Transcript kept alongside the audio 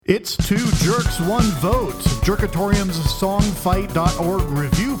It's Two Jerks, One Vote, Jerkatorium's Songfight.org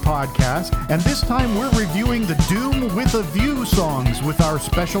review podcast, and this time we're reviewing the Doom with a View songs with our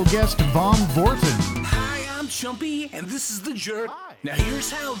special guest, Vom Vorten. Hi, I'm Chumpy, and this is The Jerk. Hi. Now here's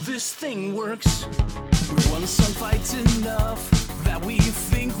how this thing works. One song fights enough that we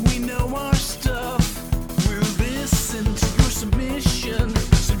think we know our stuff. We'll listen to your submission,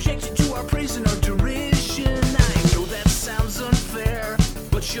 subjected to our praise and our derision. I know that sounds unfair,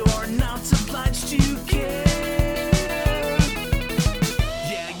 but you're not obliged to care.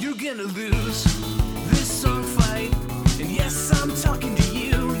 Yeah, you're gonna lose this song fight, and yes, I'm talking to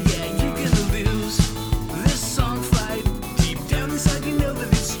you. Yeah, you're gonna lose this song fight. Deep down inside, you know that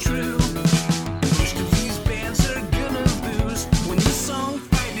it's true. Most of these bands are gonna lose when the song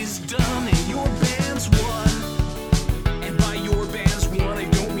fight is done and your band's won. And by your band's won, I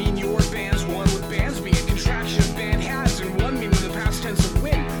don't mean your band's won with bands being a contraction of band has and won meaning the past tense of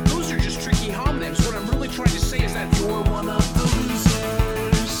win. Those are just tricky homonyms. What I'm really trying to say is that you're one of the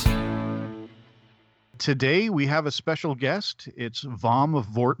losers. Today we have a special guest. It's Vom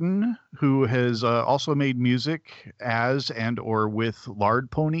Vorten, who has also made music as and or with Lard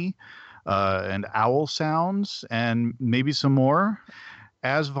Pony and Owl Sounds and maybe some more.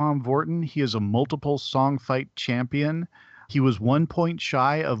 As Vom Vorten, he is a multiple song fight champion. He was 1 point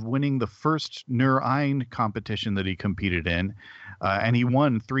shy of winning the first Nur Ein competition that he competed in, and he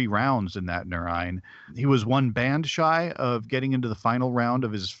won 3 rounds in that Nur Ein. He was 1 band shy of getting into the final round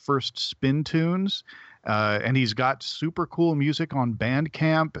of his first Spin Tunes, and he's got super cool music on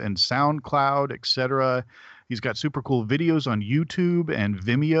Bandcamp and SoundCloud, etc. He's got super cool videos on YouTube and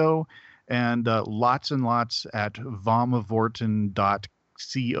Vimeo, and lots and lots at vomvorten.co.uk.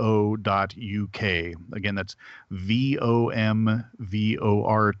 Again, that's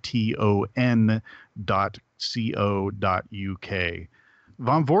VOMVORTON.co.uk.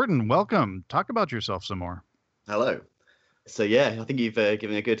 Vom Vorten, welcome. Talk about yourself some more. Hello. So yeah, I think you've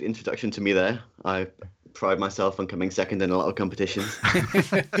given a good introduction to me there. I pride myself on coming second in a lot of competitions.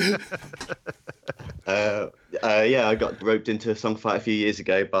 Yeah, I got roped into a song fight a few years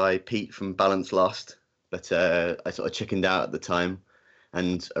ago by Pete from Balance Lost, but I sort of chickened out at the time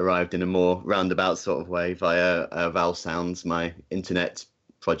and arrived in a more roundabout sort of way via Val Sounds, my internet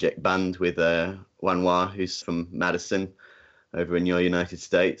project band with Wanwa, who's from Madison over in your United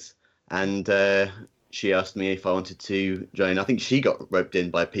States. And she asked me if I wanted to join. I think she got roped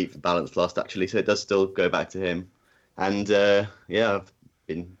in by Pete for Balance Lost, actually, so it does still go back to him. And yeah, I've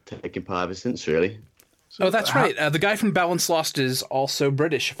been taking part ever since, really. So that's right. The guy from Balance Lost is also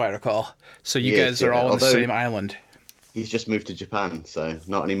British, if I recall. So you guys are all on the same island. He's just moved to Japan, so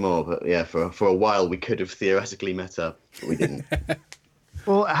not anymore. But yeah, for a while we could have theoretically met up, but we didn't.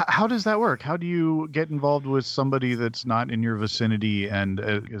 Well, how does that work? How do you get involved with somebody that's not in your vicinity, and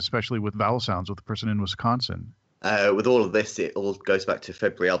especially with Vowel Sounds, with the person in Wisconsin? With all of this, it all goes back to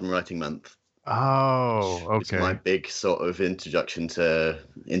February album writing month. Oh, okay. It's my big sort of introduction to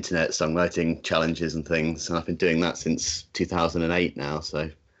internet songwriting challenges and things. And I've been doing that since 2008 now, so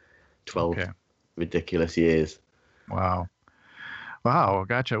 12 ridiculous years. Wow.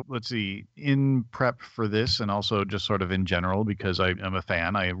 Gotcha. Let's see. In prep for this, and also just sort of in general, because I'm a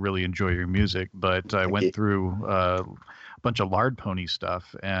fan, I really enjoy your music, but I went through a bunch of Lard Pony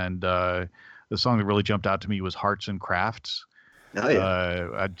stuff, and the song that really jumped out to me was Hearts and Crafts. Oh, yeah.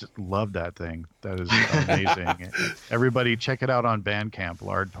 I just love that thing. That is amazing. Everybody check it out on Bandcamp,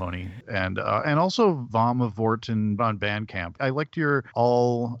 Lard Pony, and also Vom Vorten on Bandcamp. I liked your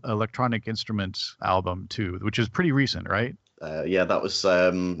all electronic instruments album too, which is pretty recent, right? Yeah, that was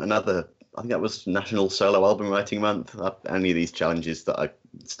I think that was National Solo Album Writing Month. Any of these challenges that I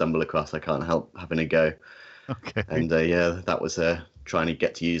stumble across, I can't help having a go. Okay. And yeah, that was trying to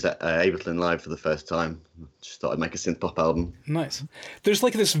get to use Ableton Live for the first time. Just thought I'd make a synth pop album. Nice. There's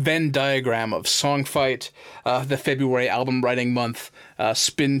like this Venn diagram of Song Fight, the February album writing month,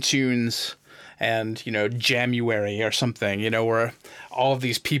 Spin Tunes, and, January or something, where all of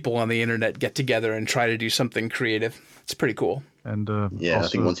these people on the internet get together and try to do something creative. It's pretty cool. And yeah, also,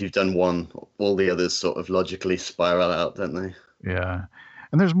 I think once you've done one, all the others sort of logically spiral out, don't they? Yeah.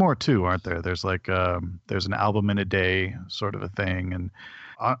 And there's more too, aren't there? There's like there's an album in a day sort of a thing. And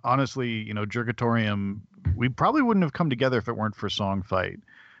honestly, Jerkatorium, we probably wouldn't have come together if it weren't for Song Fight.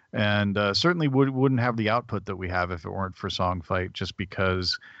 And certainly wouldn't have the output that we have if it weren't for Song Fight, just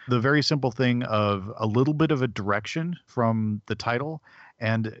because the very simple thing of a little bit of a direction from the title,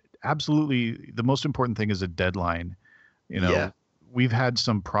 and absolutely the most important thing is a deadline. Yeah. we've had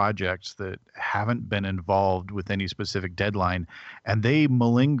some projects that haven't been involved with any specific deadline, and they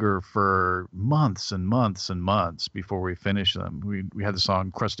malinger for months and months and months before we finish them. We had the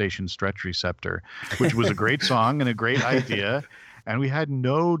song Crustacean Stretch Receptor, which was a great song and a great idea. And we had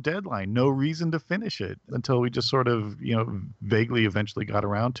no deadline, no reason to finish it until we just sort of, vaguely eventually got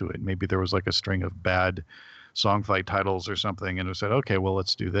around to it. Maybe there was like a string of bad Songfight titles or something, and we said, okay, well,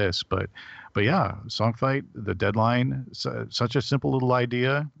 let's do this. But yeah, Songfight, the deadline, such a simple little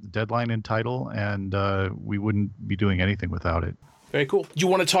idea, deadline and title, and we wouldn't be doing anything without it. Very cool. Do you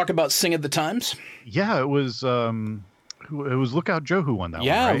want to talk about Sing of the Times? Yeah, it was Lookout Joe who won that one,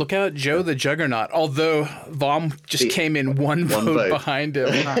 right? Lookout Joe the Juggernaut. Although Vom just came in one vote behind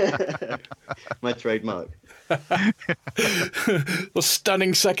him. My trademark. A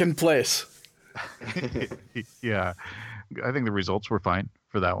stunning second place. Yeah, I think the results were fine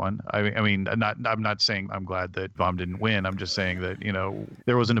for that one. I mean, I'm not saying I'm glad that Vom didn't win. I'm just saying that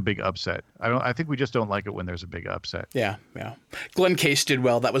there wasn't a big upset. I think we just don't like it when there's a big upset. Yeah. Glenn Case did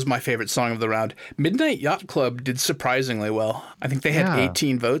well. That was my favorite song of the round. Midnight Yacht Club did surprisingly well. I think they had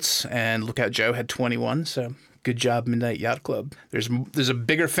 18 votes, and Lookout Joe had 21. So good job, Midnight Yacht Club. There's a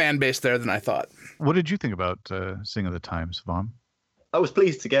bigger fan base there than I thought. What did you think about Sing of the Times, Vom? I was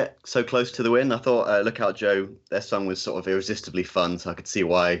pleased to get so close to the win. I thought Lookout Joe, their song was sort of irresistibly fun, so I could see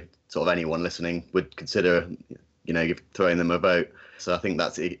why sort of anyone listening would consider, throwing them a vote. So I think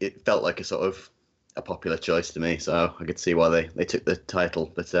it felt like a sort of a popular choice to me, so I could see why they took the title,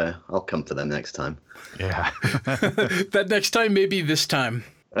 but I'll come for them next time. Yeah. That next time, maybe this time.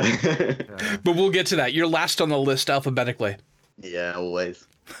 But we'll get to that. You're last on the list alphabetically. Yeah, always.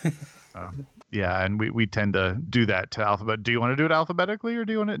 Yeah, and we tend to do that to alphabet. Do you want to do it alphabetically, or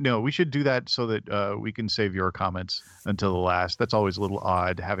do you want to? No, we should do that so that we can save your comments until the last. That's always a little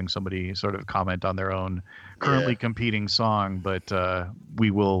odd, having somebody sort of comment on their own currently competing song, but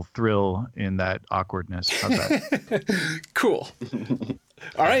we will thrill in that awkwardness. How's that? Cool.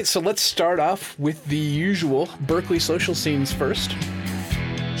 All right, so let's start off with the usual Berkeley social scenes first.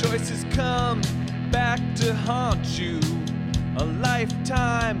 Choices come back to haunt you. A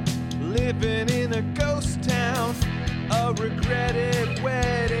lifetime living in a ghost town. A regretted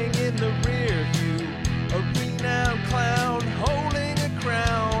wedding in the rear view. A renowned clown holding a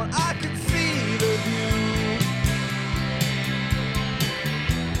crown. I can see the view.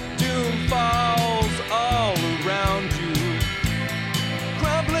 Doom falls all around you.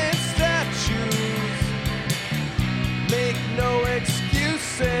 Crumbling statues make no excuses.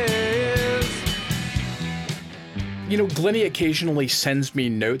 Glennie occasionally sends me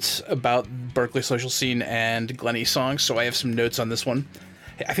notes about Berkeley Social Scene and Glennie songs, so I have some notes on this one.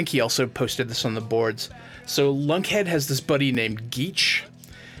 I think he also posted this on the boards. So Lunkhead has this buddy named Geach,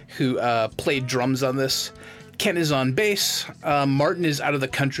 who played drums on this. Ken is on bass. Martin is out of the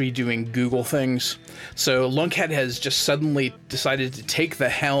country doing Google things. So Lunkhead has just suddenly decided to take the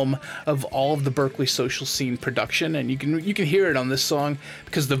helm of all of the Berkeley Social Scene production, and you can hear it on this song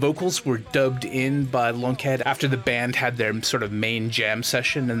because the vocals were dubbed in by Lunkhead after the band had their sort of main jam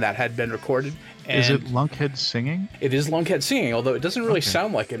session, and that had been recorded. And is it Lunkhead singing? It is Lunkhead singing, although it doesn't really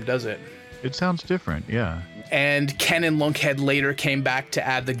sound like him, does it? It sounds different, yeah. And Ken and Lunkhead later came back to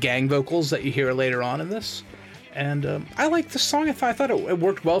add the gang vocals that you hear later on in this. And I liked the song. I thought it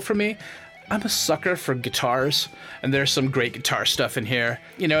worked well for me. I'm a sucker for guitars, and there's some great guitar stuff in here.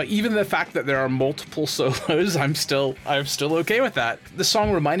 Even the fact that there are multiple solos, I'm still okay with that. The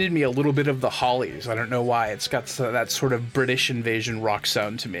song reminded me a little bit of the Hollies. I don't know why. It's got that sort of British invasion rock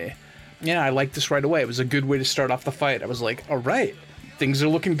sound to me. Yeah, I liked this right away. It was a good way to start off the fight. I was like, all right, things are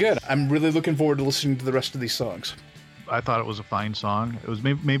looking good. I'm really looking forward to listening to the rest of these songs. I thought it was a fine song. It was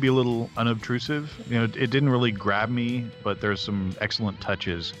maybe a little unobtrusive. It didn't really grab me, but there's some excellent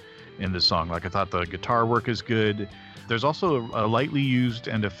touches in this song. Like, I thought the guitar work is good. There's also a lightly used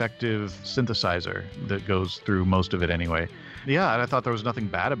and effective synthesizer that goes through most of it anyway. Yeah, and I thought there was nothing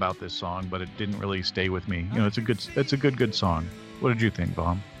bad about this song, but it didn't really stay with me. It's a good song. What did you think,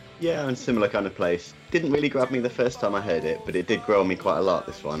 Vom? Yeah, I'm in a similar kind of place. Didn't really grab me the first time I heard it, but it did grow on me quite a lot,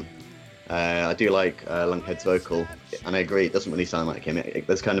 this one. I do like Lunkhead's vocal, and I agree, it doesn't really sound like him.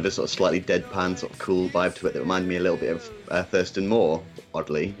 There's kind of a sort of slightly deadpan, sort of cool vibe to it that reminded me a little bit of Thurston Moore,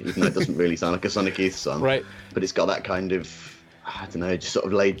 oddly, even though it doesn't really sound like a Sonic Youth song. Right. But it's got that kind of, I don't know, just sort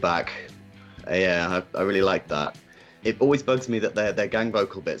of laid back. Yeah, I really like that. It always bugs me that their gang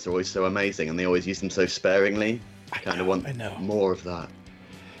vocal bits are always so amazing, and they always use them so sparingly. I kind of want more of that.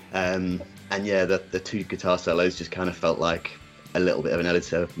 And yeah, the two guitar solos just kind of felt like a little bit of an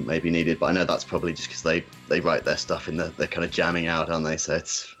editor maybe needed, but I know that's probably just because they write their stuff in they're kind of jamming out, aren't they? So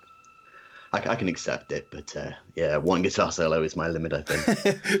it's I can accept it, but yeah, one guitar solo is my limit, I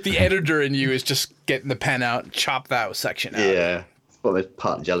think. The editor in you is just getting the pen out and chop that section out. Yeah, it's probably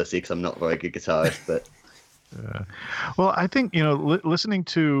part jealousy because I'm not a very good guitarist, but Well, I think, listening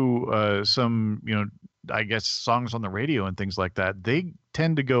to some, I guess songs on the radio and things like that, they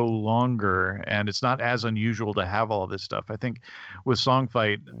tend to go longer, and it's not as unusual to have all of this stuff. I think with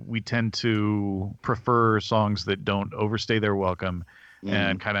Songfight, we tend to prefer songs that don't overstay their welcome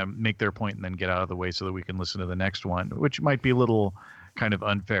and kind of make their point and then get out of the way so that we can listen to the next one, which might be a little kind of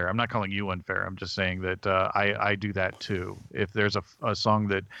unfair. I'm not calling you unfair. I'm just saying that I do that too. If there's a song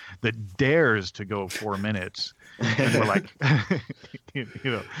that dares to go 4 minutes, and we're like,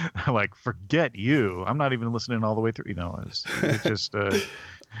 like, forget you. I'm not even listening all the way through. It's just.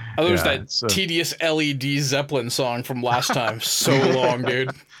 Oh, there's that tedious LED Zeppelin song from last time. So long,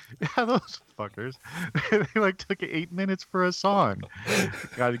 dude. Yeah, those fuckers. They like took 8 minutes for a song.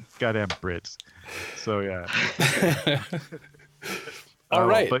 Goddamn Brits. So yeah. All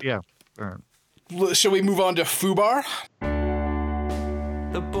right. But yeah. All right. Shall we move on to Fubar?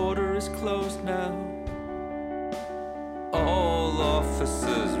 The border is closed now. All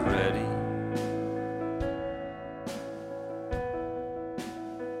officers ready.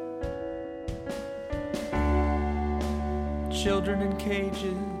 Children in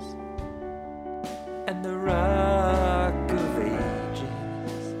cages, and the rock of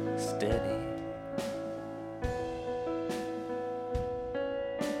ages steady.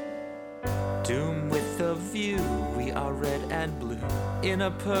 Doom with a view, we are red and blue, in a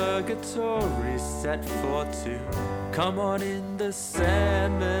purgatory set for two. Come on in, the cemetery's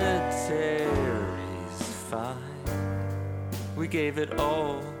fine. We gave it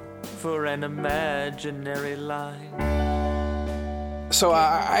all for an imaginary line. So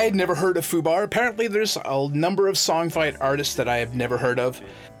I had never heard of Fubar. Apparently there's a number of Songfight artists that I have never heard of.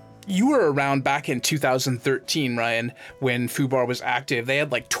 You were around back in 2013, Ryan, when Fubar was active. They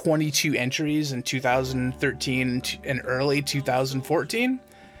had like 22 entries in 2013 and early 2014.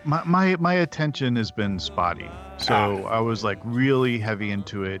 My attention has been spotty. So I was like really heavy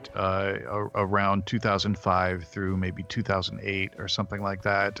into it around 2005 through maybe 2008 or something like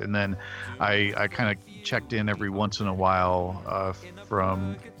that. And then I kind of checked in every once in a while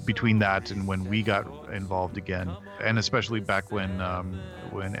from between that and when we got involved again. And especially back when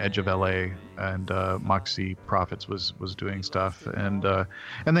Edge of LA and Moxie Prophets was doing stuff. And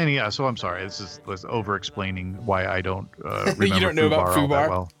then, yeah, so I'm sorry. This is over explaining why I don't remember You don't know Fubar about all Fubar? that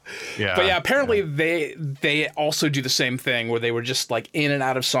well. Yeah. But yeah, apparently they also do the same thing where they were just like in and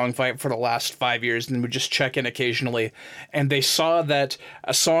out of Songfight for the last 5 years and would just check in occasionally. And they saw that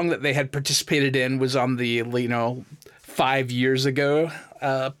a song that they had participated in was on the, 5 years ago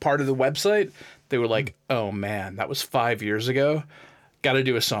part of the website. They were like, oh man, that was 5 years ago. Got to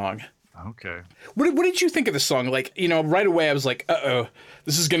do a song. Okay. What did you think of the song? Like, right away I was like, uh-oh,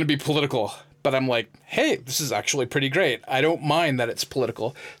 this is going to be political. But I'm like, hey, this is actually pretty great. I don't mind that it's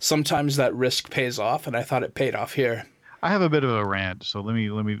political. Sometimes that risk pays off, and I thought it paid off here. I have a bit of a rant, so let me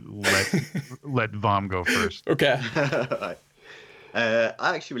let Vom go first. Okay. I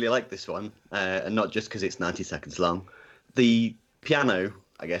actually really like this one, and not just because it's 90 seconds long. The piano,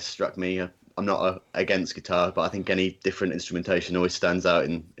 I guess, struck me. I'm not against guitar, but I think any different instrumentation always stands out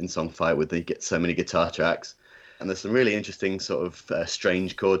in Songfight with they get so many guitar tracks. And there's some really interesting sort of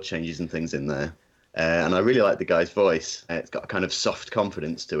strange chord changes and things in there. And I really like the guy's voice. It's got a kind of soft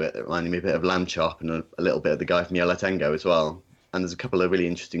confidence to it that reminded me a bit of Lamb Chop and a little bit of the guy from Yellow Tango as well. And there's a couple of really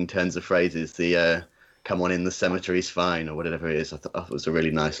interesting turns of phrases. The come on in, the cemetery's fine, or whatever it is. I thought that was a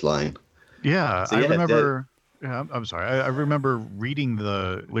really nice line. Yeah, So, I yeah, remember... Yeah, I'm sorry. I remember reading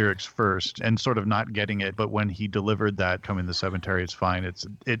the lyrics first and sort of not getting it, but when he delivered that "Come in the cemetery, it's fine."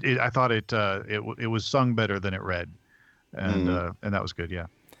 I thought it was sung better than it read, and that was good. Yeah.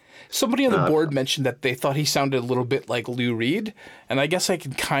 Somebody on the board mentioned that they thought he sounded a little bit like Lou Reed, and I guess I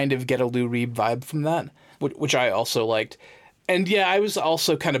could kind of get a Lou Reed vibe from that, which I also liked. And yeah, I was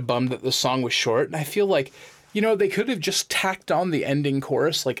also kind of bummed that the song was short, and I feel like, they could have just tacked on the ending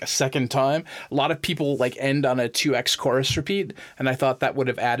chorus like a second time. A lot of people like end on a 2x chorus repeat, and I thought that would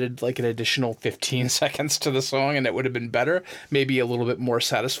have added like an additional 15 seconds to the song, and it would have been better, maybe a little bit more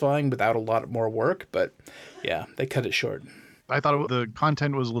satisfying without a lot more work. But yeah, they cut it short. I thought the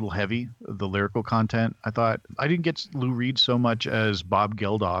content was a little heavy, the lyrical content. I thought I didn't get Lou Reed so much as Bob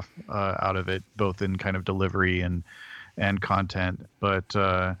Geldof out of it, both in kind of delivery and content. But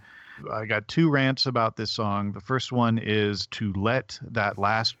I got two rants about this song. The first one is to let that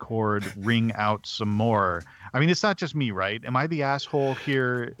last chord ring out some more. I mean, it's not just me, right? Am I the asshole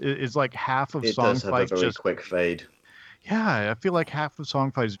here? Is like half of It Songfight does have a very just quick fade. Yeah, I feel like half of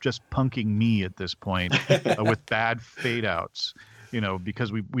Songfight is just punking me at this point with bad fade outs.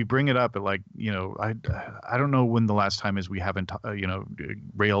 Because we bring it up at like, I don't know when the last time is we haven't,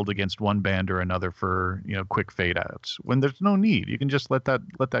 railed against one band or another for, quick fade outs when there's no need. You can just let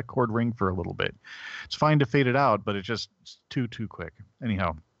that chord ring for a little bit. It's fine to fade it out, but it's just too quick.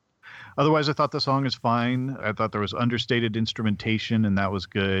 Anyhow. Otherwise, I thought the song is fine. I thought there was understated instrumentation, and that was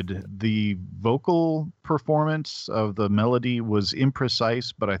good. The vocal performance of the melody was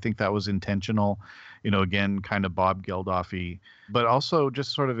imprecise, but I think that was intentional. Again, kind of Bob Geldof-y. But also,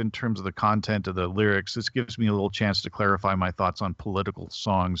 just sort of in terms of the content of the lyrics, this gives me a little chance to clarify my thoughts on political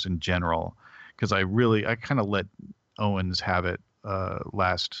songs in general, because I kind of let Owens have it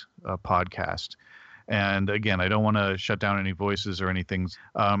last podcast. And again, I don't want to shut down any voices or anything.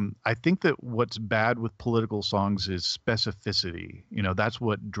 I think that what's bad with political songs is specificity. That's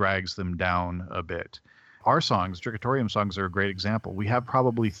what drags them down a bit. Our songs, Dricatorium songs, are a great example. We have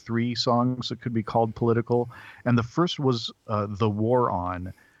probably 3 songs that could be called political. And the first was The War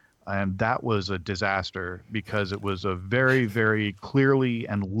On. And that was a disaster because it was a very, very clearly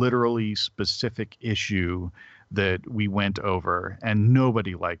and literally specific issue that we went over, and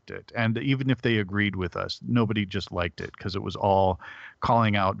nobody liked it. And even if they agreed with us, nobody just liked it because it was all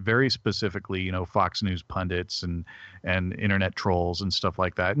calling out very specifically, Fox News pundits and internet trolls and stuff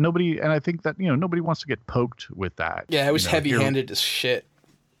like that. And I think that, nobody wants to get poked with that. Yeah, it was heavy-handed as shit.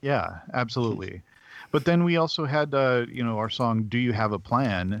 Yeah, absolutely. But then we also had, our song, Do You Have a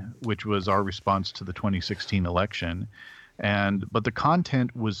Plan, which was our response to the 2016 election. But the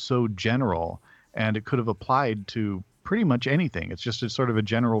content was so general, and it could have applied to pretty much anything. It's just sort of a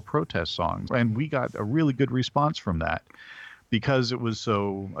general protest song. And we got a really good response from that because it was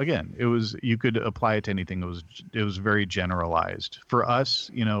so, again, you could apply it to anything. It was very generalized. For us,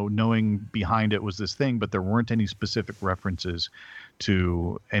 knowing behind it was this thing, but there weren't any specific references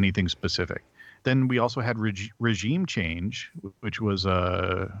to anything specific. Then we also had Regime Change, which was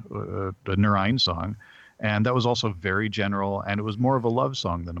a Narain song. And that was also very general, and it was more of a love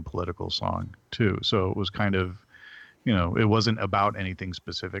song than a political song, too. So it was kind of, it wasn't about anything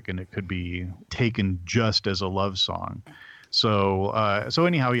specific, and it could be taken just as a love song. So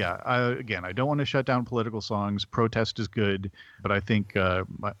anyhow, yeah. Again, I don't want to shut down political songs. Protest is good, but I think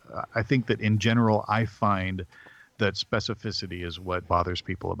that in general, I find that specificity is what bothers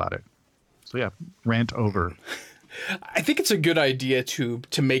people about it. So yeah, rant over. I think it's a good idea to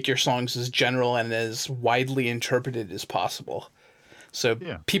make your songs as general and as widely interpreted as possible. So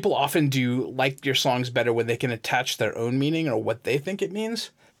people often do like your songs better when they can attach their own meaning or what they think it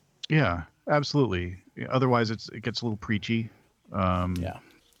means. Yeah, absolutely. Otherwise, it gets a little preachy. Yeah.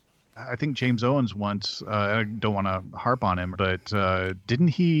 I think James Owens once, I don't want to harp on him, but didn't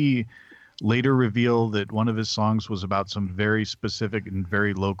he later reveal that one of his songs was about some very specific and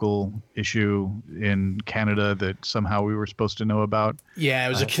very local issue in Canada that somehow we were supposed to know about? Yeah, it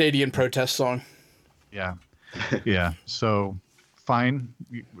was a Canadian protest song. Yeah. Yeah. So fine.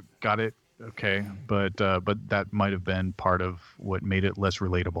 Got it. Okay. But that might have been part of what made it less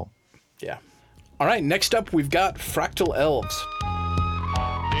relatable. Yeah. All right. Next up, we've got Fractal Elves.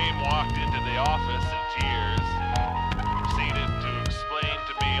 Dame walked into the office in tears, proceeded to explain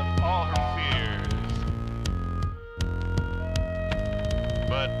to me all her fears.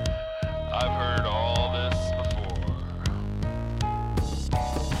 But I've heard all this before.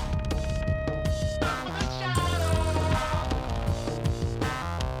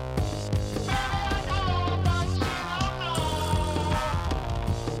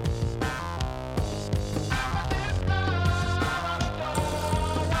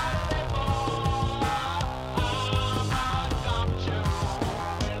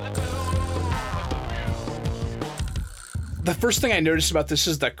 The first thing I noticed about this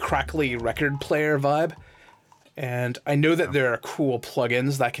is the crackly record player vibe. And I know that there are cool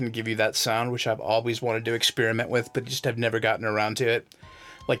plugins that can give you that sound, which I've always wanted to experiment with, but just have never gotten around to it.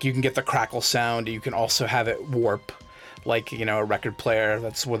 Like, you can get the crackle sound, you can also have it warp, like, a record player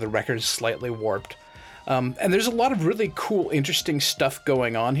that's where the record is slightly warped. And there's a lot of really cool, interesting stuff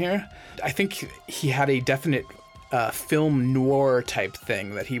going on here. I think he had a definite film noir type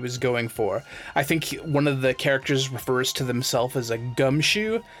thing that he was going for. I think one of the characters refers to themselves as a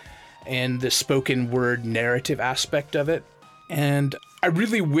gumshoe and the spoken word narrative aspect of it. And I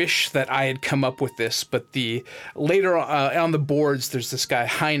really wish that I had come up with this, but later on the boards, there's this guy,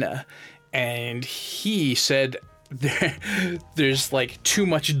 Heine, and he said there's like too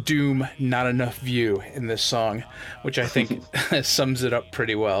much doom, not enough view in this song, which I think sums it up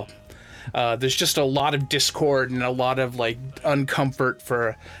pretty well. There's just a lot of discord and a lot of like uncomfort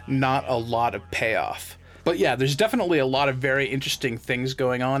for not a lot of payoff. But yeah, there's definitely a lot of very interesting things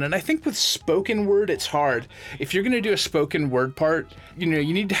going on. And I think with spoken word, it's hard. If you're going to do a spoken word part, you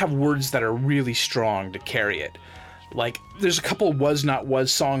need to have words that are really strong to carry it. Like, there's a couple Was Not Was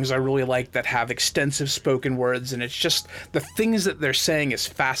songs I really like that have extensive spoken words, and it's just the things that they're saying is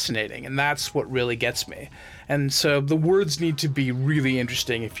fascinating, and that's what really gets me. And so the words need to be really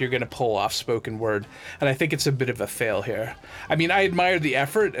interesting if you're going to pull off spoken word, and I think it's a bit of a fail here. I mean, I admire the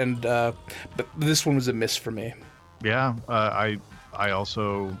effort, but this one was a miss for me. Yeah, I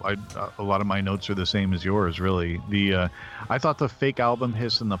also a lot of my notes are the same as yours, really. I thought the fake album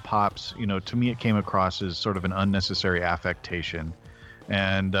hiss and the pops, to me it came across as sort of an unnecessary affectation.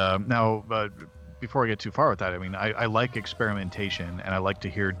 And now, before I get too far with that, I mean, I like experimentation, and I like to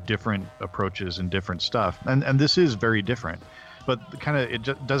hear different approaches and different stuff. And this is very different, but it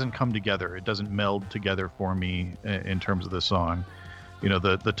just doesn't come together. It doesn't meld together for me in terms of the song.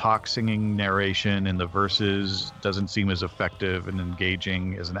 The talk singing narration in the verses doesn't seem as effective and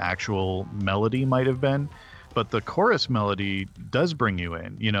engaging as an actual melody might have been, but the chorus melody does bring you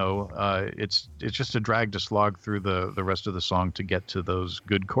in. It's just a drag to slog through the rest of the song to get to those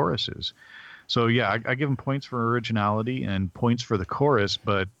good choruses. So yeah, I give them points for originality and points for the chorus,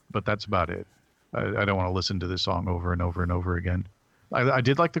 but that's about it. I don't want to listen to this song over and over and over again. I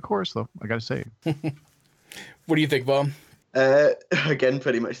did like the chorus though, I gotta say. What do you think, Bob? Again,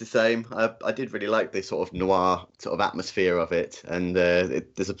 pretty much the same. I did really like the sort of noir sort of atmosphere of it, and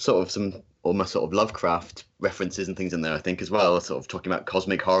there's a sort of some almost sort of Lovecraft references and things in there, I think, as well, sort of talking about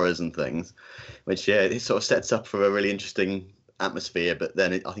cosmic horrors and things, which it sort of sets up for a really interesting atmosphere. But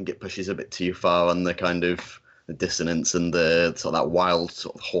then I think it pushes a bit too far on the kind of the dissonance and the sort of that wild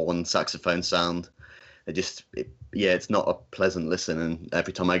sort of horn saxophone sound. It's not a pleasant listen, and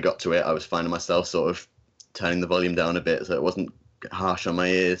every time I got to it, I was finding myself sort of turning the volume down a bit so it wasn't harsh on my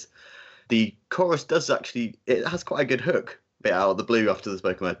ears. The chorus it has quite a good hook, a bit out of the blue after the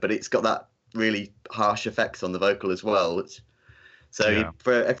spoken word, but it's got that really harsh effects on the vocal as well.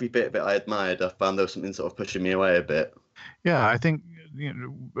 For every bit of it I admired, I found there was something sort of pushing me away a bit. Yeah, I think,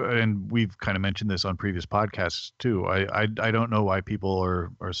 and we've kind of mentioned this on previous podcasts too. I don't know why people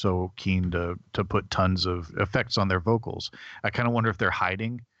are so keen to put tons of effects on their vocals. I kind of wonder if they're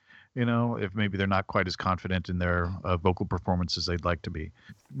hiding. If maybe they're not quite as confident in their vocal performance as they'd like to be.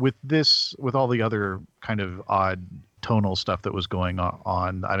 With all the other kind of odd tonal stuff that was going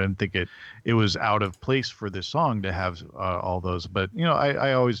on, I didn't think it was out of place for this song to have all those. But,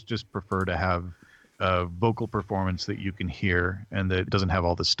 I always just prefer to have a vocal performance that you can hear and that doesn't have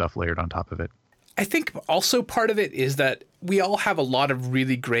all this stuff layered on top of it. I think also part of it is that we all have a lot of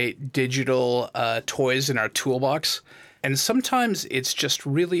really great digital toys in our toolbox. And sometimes it's just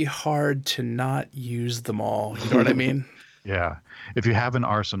really hard to not use them all. You know what I mean? Yeah. If you have an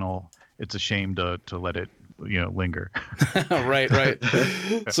arsenal, it's a shame to let it, linger. Right.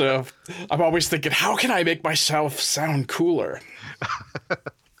 So I'm always thinking, how can I make myself sound cooler?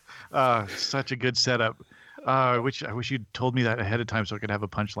 Such a good setup. I wish you'd told me that ahead of time so I could have a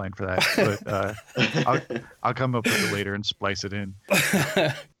punchline for that. But I'll come up with it later and splice it in.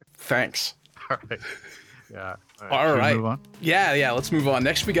 Thanks. All right. Yeah. All right. Move on? Yeah. Let's move on.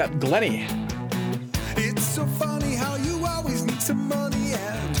 Next, we got Glennie. It's so funny how you always need some money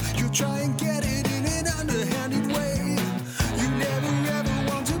and you try and get it in an underhanded way. You never ever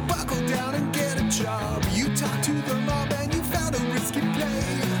want to buckle down and get a job. You talk to the mob and you found a risky play.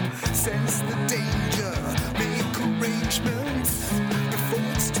 Sense the danger, make arrangements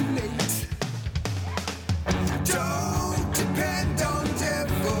before it's too late. Don't depend on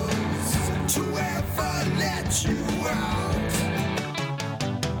devils to ever let you out.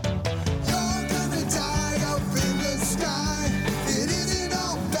 You're gonna die up in the sky. It isn't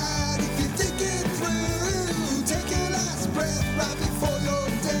all bad if you think it through. Take your last breath right before your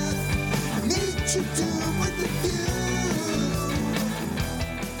death. Meet your doom with the view.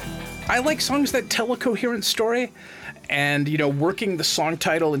 I like songs that tell a coherent story. And, working the song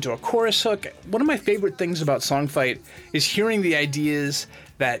title into a chorus hook. One of my favorite things about Songfight is hearing the ideas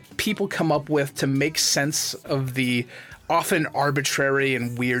that people come up with to make sense of the often arbitrary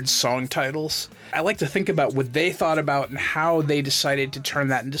and weird song titles. I like to think about what they thought about and how they decided to turn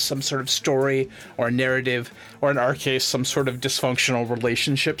that into some sort of story or a narrative, or in our case, some sort of dysfunctional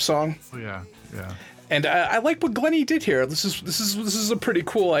relationship song. Oh, yeah. And I like what Glennie did here. This is a pretty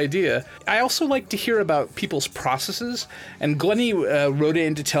cool idea. I also like to hear about people's processes. And Glennie wrote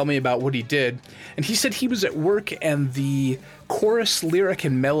in to tell me about what he did. And he said he was at work and the chorus lyric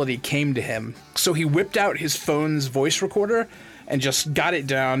and melody came to him. So he whipped out his phone's voice recorder and just got it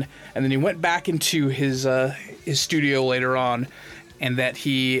down. And then he went back into his studio later on and that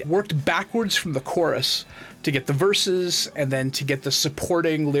he worked backwards from the chorus to get the verses and then to get the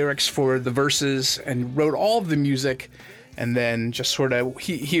supporting lyrics for the verses, and wrote all of the music, and then just sort of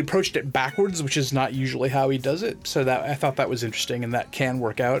he approached it backwards, which is not usually how he does it. So that I thought that was interesting, and that can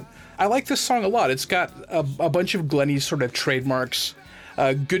work out. I like this song a lot. It's got a bunch of Glennie's sort of trademarks,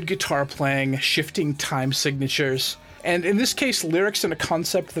 good guitar playing, shifting time signatures, and in this case, lyrics and a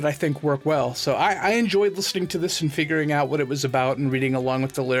concept that I think work well. So I enjoyed listening to this and figuring out what it was about and reading along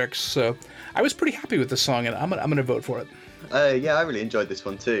with the lyrics. So I was pretty happy with the song, and I'm gonna vote for it. Yeah, I really enjoyed this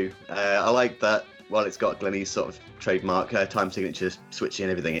one too. I like that while it's got Glennie's sort of trademark time signatures, switching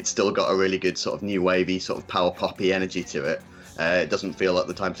and everything, it's still got a really good sort of new wavy, sort of power poppy energy to it. It doesn't feel like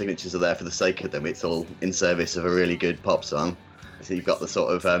the time signatures are there for the sake of them. It's all in service of a really good pop song. So you've got the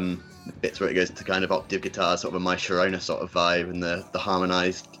sort of bits where it goes into kind of octave guitar, sort of a My Sharona sort of vibe, and the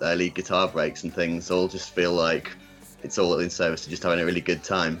harmonised lead guitar breaks and things all just feel like it's all in service to just having a really good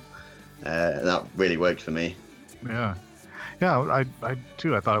time. And that really worked for me. Yeah, I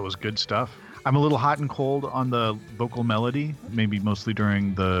too. I thought it was good stuff. I'm a little hot and cold on the vocal melody, maybe mostly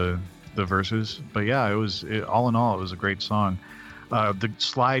during the verses, but yeah, all in all, it was a great song. The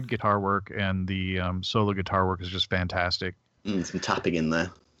slide guitar work and the solo guitar work is just fantastic. Some tapping in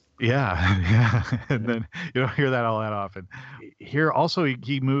there. Yeah. And then you don't hear that all that often. Here also,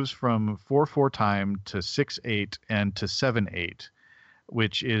 he moves from 4/4 time to 6/8 and to 7/8,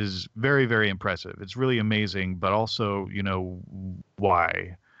 which is very, very impressive. It's really amazing, but also,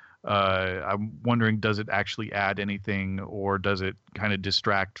 why? I'm wondering, does it actually add anything, or does it kind of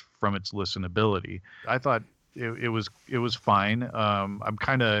distract from its listenability? I thought it was fine. I'm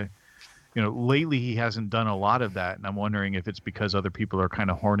kind of, lately he hasn't done a lot of that, and I'm wondering if it's because other people are kind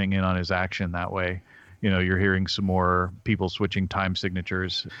of horning in on his action that way. You're hearing some more people switching time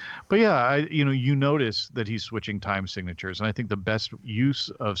signatures. But yeah, you notice that he's switching time signatures. And I think the best use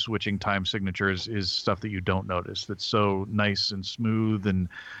of switching time signatures is stuff that you don't notice, that's so nice and smooth and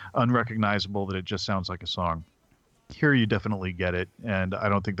unrecognizable that it just sounds like a song. Here you definitely get it. And I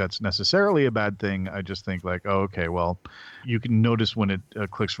don't think that's necessarily a bad thing. I just think like, oh, okay, well, you can notice when it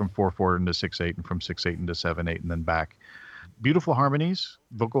clicks from 4/4 into 6/8 and from 6/8 into 7/8 and then back. Beautiful harmonies,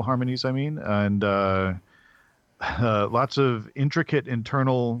 vocal harmonies, I mean, and lots of intricate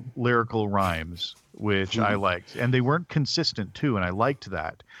internal lyrical rhymes, which I liked. And they weren't consistent, too, and I liked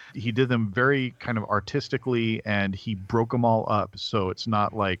that. He did them very kind of artistically, and he broke them all up. So it's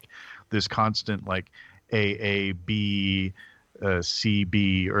not like this constant, like, A, B, C,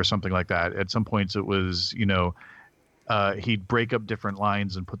 B, or something like that. At some points it was, he'd break up different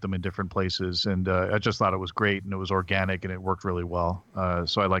lines and put them in different places. And I just thought it was great, and it was organic, and it worked really well.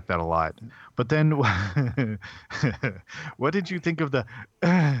 So I like that a lot. But then what did you think of the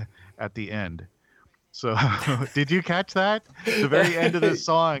at the end? So did you catch that? The very end of the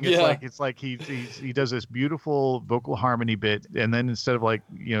song, it's like he does this beautiful vocal harmony bit, and then instead of like,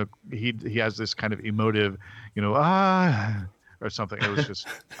 he has this kind of emotive, or something. It was just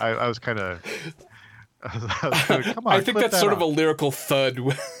I was kind of come on, I think that's sort of a lyrical thud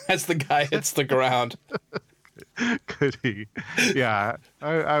as the guy hits the ground. Could he? Yeah,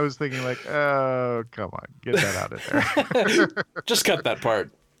 I was thinking like, oh, come on, get that out of there. Just cut that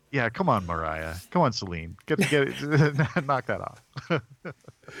part. Yeah, come on, Mariah. Come on, Celine. Get knock that off.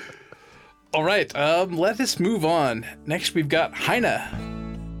 All right, let us move on. Next, we've got Heine.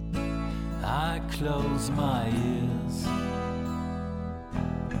 I close my ears.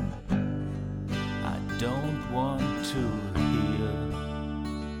 I don't want to hear.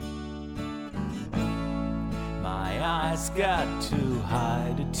 My eyes got to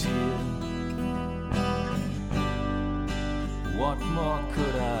hide a tear. What more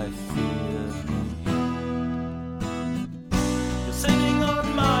could I fear? You're sitting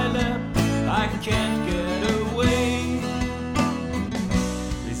on my lap, I can't get away.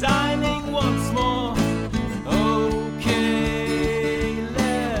 Resigning once more, okay,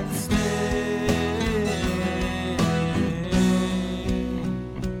 let's stay.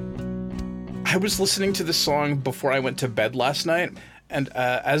 I was listening to this song before I went to bed last night, and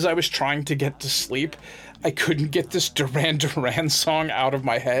as I was trying to get to sleep, I couldn't get this Duran Duran song out of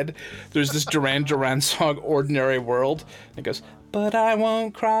my head. There's this Duran Duran song, Ordinary World. And it goes, but I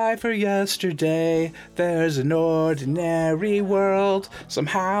won't cry for yesterday. There's an ordinary world.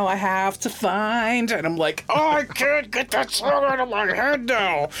 Somehow I have to find. And I'm like, oh, I can't get that song out of my head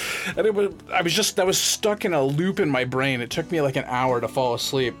now. And that was stuck in a loop in my brain. It took me like an hour to fall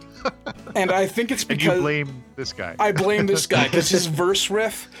asleep. And I think it's because... And you blame this guy. I blame this guy because his verse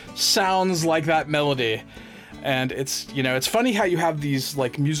riff sounds like that melody. And it's funny how you have these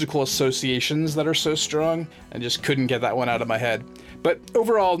like musical associations that are so strong, and just couldn't get that one out of my head. But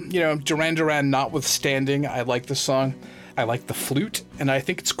overall, Duran Duran notwithstanding, I like the song. I like the flute, and I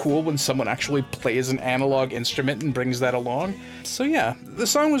think it's cool when someone actually plays an analog instrument and brings that along. So yeah, the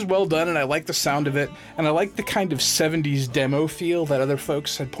song was well done, and I like the sound of it, and I like the kind of 70s demo feel that other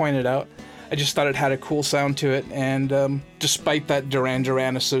folks had pointed out. I just thought it had a cool sound to it, and despite that Duran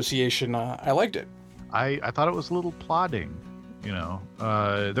Duran association, I liked it. I thought it was a little plodding,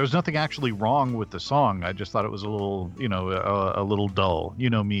 There's nothing actually wrong with the song. I just thought it was a little, a little dull. You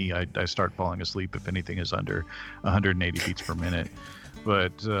know me, I start falling asleep if anything is under 180 beats per minute.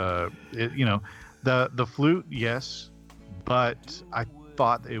 But, the flute, yes, but I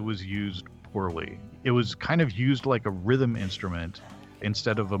thought it was used poorly. It was kind of used like a rhythm instrument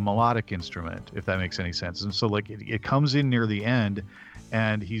instead of a melodic instrument, if that makes any sense. And so like it comes in near the end,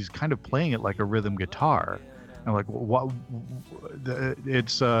 and he's kind of playing it like a rhythm guitar. And like, what?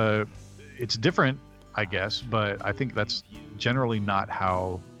 It's different, I guess, but I think that's generally not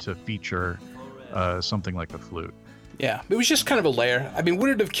how to feature something like the flute. Yeah, it was just kind of a layer. I mean,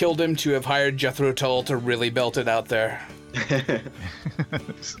 would it have killed him to have hired Jethro Tull to really belt it out there?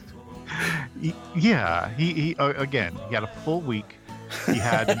 Yeah, he again, he had a full week. He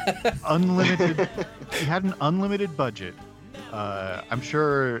had an unlimited budget. I'm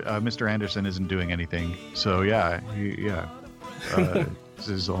sure Mr. Anderson isn't doing anything. So yeah, it's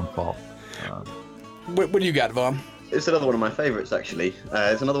his own fault. What do you got, Vaughn? It's another one of my favourites, actually.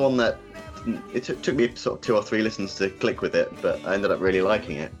 It's another one that it took me sort of 2 or 3 listens to click with it, but I ended up really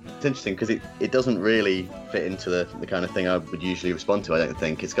liking it. It's interesting because it doesn't really fit into the kind of thing I would usually respond to, I don't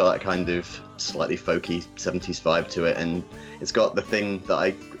think. It's got that kind of slightly folky 70s vibe to it, and it's got the thing that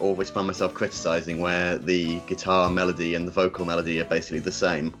I always find myself criticising, where the guitar melody and the vocal melody are basically the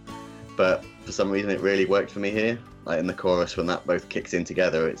same. But for some reason it really worked for me here. Like in the chorus, when that both kicks in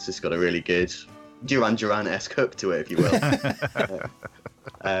together, it's just got a really good Duran Duran-esque hook to it, if you will.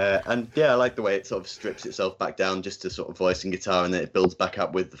 And yeah, I like the way it sort of strips itself back down just to sort of voice and guitar, and then it builds back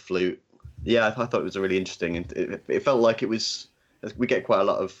up with the flute. Yeah, I thought it was a really interesting, and it felt like it was, we get quite a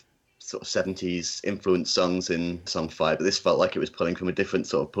lot of sort of 70s influenced songs in Song Fight, but this felt like it was pulling from a different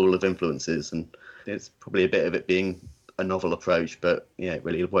sort of pool of influences, and it's probably a bit of it being a novel approach, but yeah, it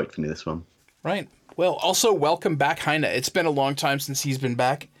really worked for me, this one. Right. Well, also welcome back, Heine. It's been a long time since he's been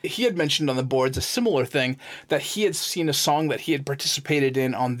back. He had mentioned on the boards a similar thing, that he had seen a song that he had participated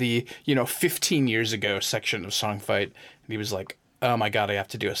in on the, 15 years ago section of Song Fight. And he was like, oh my God, I have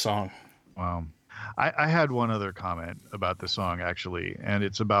to do a song. Wow. I had one other comment about the song, actually, and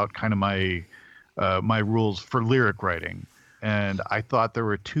it's about kind of my rules for lyric writing. And I thought there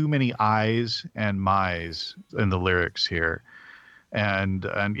were too many I's and my's in the lyrics here. And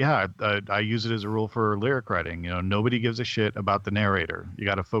yeah, I use it as a rule for lyric writing. Nobody gives a shit about the narrator. You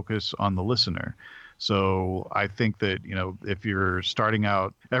got to focus on the listener. So I think that, if you're starting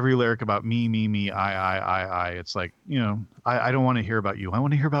out every lyric about me, I, it's like, I don't want to hear about you. I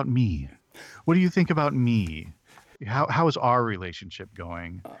want to hear about me. What do you think about me? How is our relationship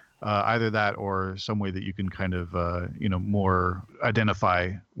going? Either that or some way that you can kind of, more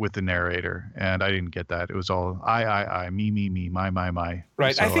identify with the narrator. And I didn't get that. It was all I, me, my.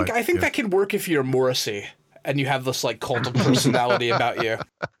 Right. So I think that can work if you're Morrissey and you have this like cult of personality about you.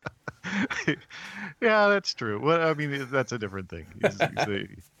 Yeah, that's true. Well, I mean, that's a different thing.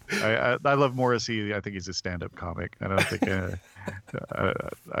 I love Morrissey. I think he's a stand-up comic. I don't think.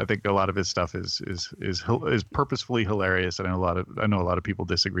 I think a lot of his stuff is purposefully hilarious, and I know a lot of people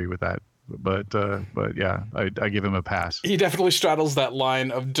disagree with that. But yeah, I give him a pass. He definitely straddles that line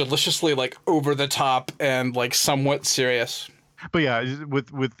of deliciously like over the top and like somewhat serious. But yeah,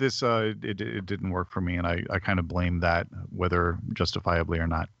 with this, it didn't work for me, and I kind of blame that, whether justifiably or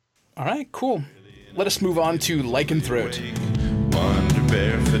not. All right, cool. Let us move on to Lycanthrope. Wander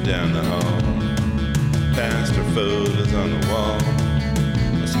barefoot down the hall, past our photos on the wall.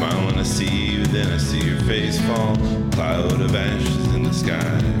 I smile when I see you, then I see your face fall. Cloud of ashes in the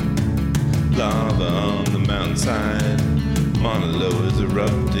sky, lava on the mountainside. Mauna Loa is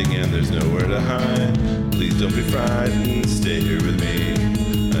erupting and there's nowhere to hide. Please don't be frightened, stay here with me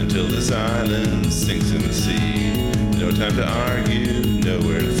until this island sinks in the sea. No time to argue,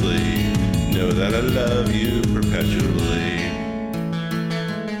 nowhere to flee. Know that I love you perpetually.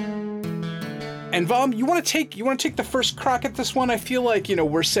 And Vom, you want to take the first crack at this one? I feel like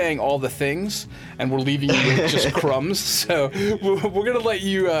we're saying all the things and we're leaving you with just crumbs. So we're gonna let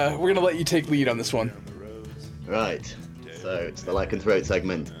you take lead on this one. Right. So it's the Lycanthrope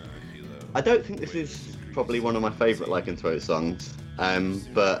segment. I don't think this is probably one of my favourite Lycanthrope songs,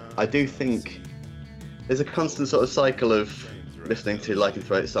 but I do think there's a constant sort of cycle of listening to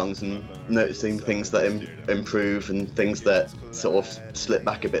Lycanthrope songs and noticing things that improve and things that sort of slip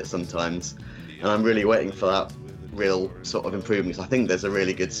back a bit sometimes. And I'm really waiting for that real sort of improvement. I think there's a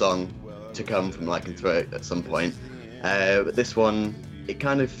really good song to come from Lycanthrope at some point. But this one, it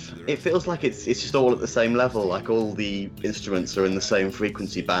feels like it's just all at the same level, like all the instruments are in the same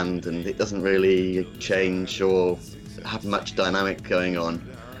frequency band and it doesn't really change or have much dynamic going on.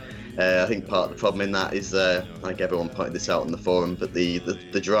 I think part of the problem in that is, like everyone pointed this out on the forum, but the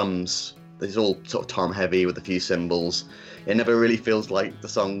drums, it's all sort of tom heavy with a few cymbals. It never really feels like the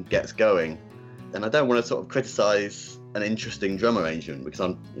song gets going. And I don't want to sort of criticize an interesting drum arrangement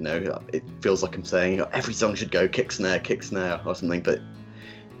because it feels like I'm saying every song should go kick snare or something, but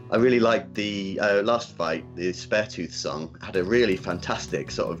I really liked the Last Fight, the Sparetooth song, had a really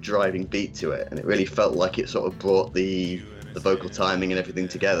fantastic sort of driving beat to it, and it really felt like it sort of brought the vocal timing and everything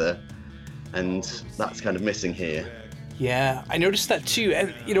together, and that's kind of missing here. Yeah, I noticed that too,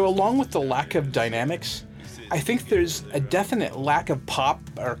 and along with the lack of dynamics, I think there's a definite lack of pop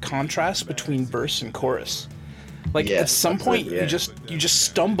or contrast between verse and chorus. Like at some point, you just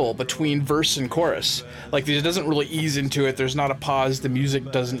stumble between verse and chorus. Like it doesn't really ease into it. There's not a pause. The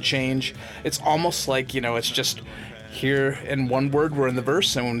music doesn't change. It's almost like it's just here in one word we're in the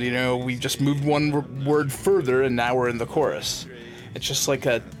verse, and we just moved one word further, and now we're in the chorus. It's just like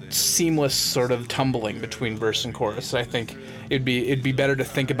a seamless sort of tumbling between verse and chorus. I think it'd be better to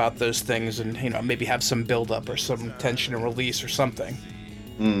think about those things and maybe have some build up or some tension and release or something.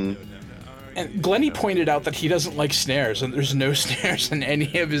 And Glennie pointed out that he doesn't like snares, and there's no snares in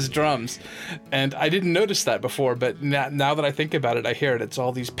any of his drums. And I didn't notice that before, but now that I think about it, I hear it. It's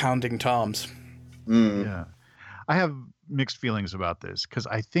all these pounding toms. Yeah. I have mixed feelings about this because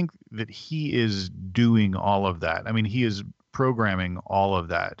I think that he is doing all of that. I mean, he is programming all of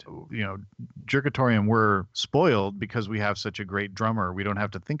that. Jerkatorium, we're spoiled because we have such a great drummer. We don't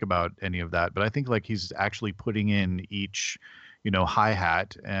have to think about any of that. But I think like he's actually putting in each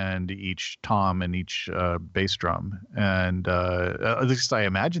hi-hat and each tom and each bass drum. And at least I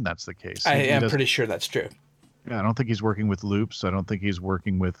imagine that's the case. I am pretty sure that's true. Yeah, I don't think he's working with loops. I don't think he's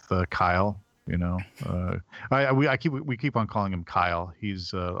working with Kyle. We keep on calling him Kyle.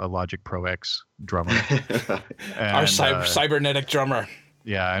 He's a Logic Pro X drummer. And, our cybernetic drummer.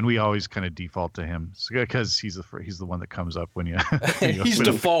 Yeah, and we always kind of default to him because he's the one that comes up when you. He's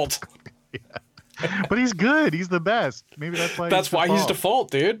default. Yeah. But he's good. He's the best. Maybe that's why. That's why he's default,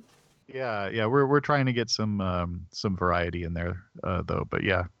 dude. Yeah. We're trying to get some variety in there, though. But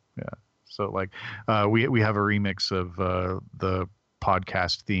yeah. So like, we have a remix of the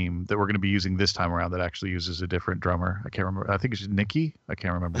podcast theme that we're going to be using this time around that actually uses a different drummer. I can't remember. I think it's Nikki. I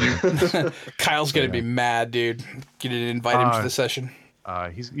can't remember. Kyle's going to be mad, dude. You didn't invite him to the session.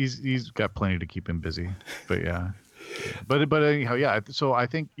 He's got plenty to keep him busy. But yeah. But anyhow, yeah. So I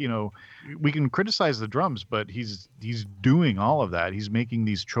think we can criticize the drums, but he's doing all of that. He's making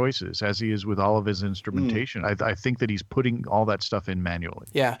these choices as he is with all of his instrumentation. I think that he's putting all that stuff in manually.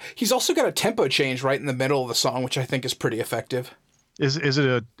 Yeah, he's also got a tempo change right in the middle of the song, which I think is pretty effective. Is it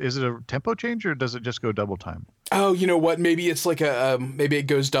a tempo change or does it just go double time? Oh, you know what? Maybe it's like maybe it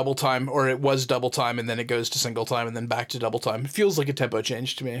goes double time, or it was double time and then it goes to single time and then back to double time. It feels like a tempo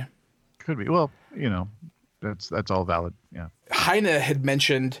change to me. Could be. Well, that's all valid. Yeah. Heine had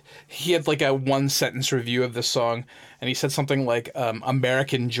mentioned he had like a 1-sentence review of this song, and he said something like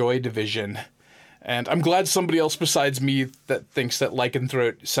American Joy Division. And I'm glad somebody else besides me that thinks that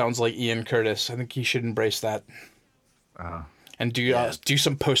Lycanthrope sounds like Ian Curtis. I think he should embrace that. And do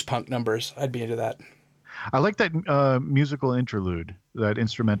some post-punk numbers. I'd be into that. I like that musical interlude, that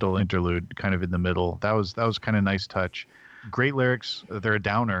instrumental interlude kind of in the middle. That was kind of nice touch. Great lyrics. They're a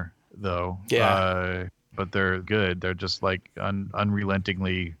downer, though. Yeah. But they're good. They're just like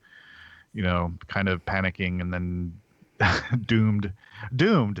unrelentingly, kind of panicking and then doomed.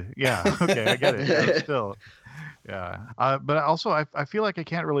 Yeah. Okay. I get it. Yeah, still. Yeah. But also I feel like I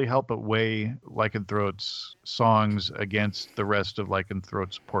can't really help but weigh Lycanthrope's songs against the rest of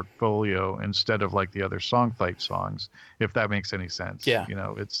Lycanthrope's portfolio instead of like the other Songfight songs, if that makes any sense. Yeah.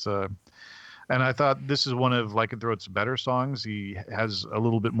 It's, and I thought this is one of Lycanthrope's better songs. He has a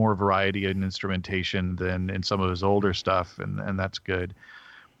little bit more variety in instrumentation than in some of his older stuff, and that's good.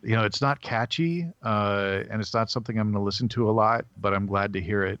 It's not catchy, and it's not something I'm going to listen to a lot, but I'm glad to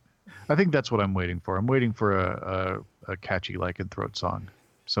hear it. I think that's what I'm waiting for. I'm waiting for a catchy Lycanthrope song,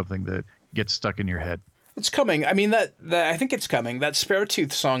 something that gets stuck in your head. It's coming. I mean, that I think it's coming. That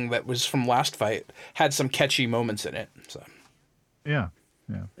Sparetooth song that was from Last Fight had some catchy moments in it. So. Yeah,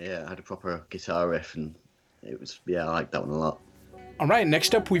 it had a proper guitar riff, and it was, I liked that one a lot. All right,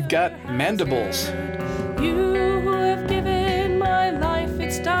 next up we've got Mandibles.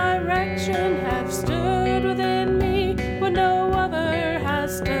 direction have stood within me when no other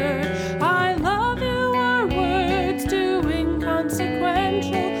has stirred. I love you are words too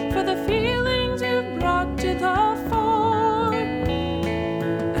inconsequential for the feelings you've brought to the fore.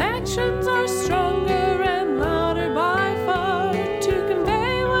 Actions are stronger and louder by far to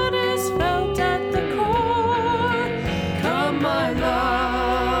convey what is felt at the core. Come, my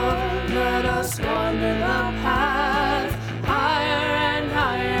love, let us wander the path higher and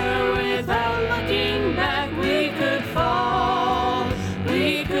higher without looking back. We could fall,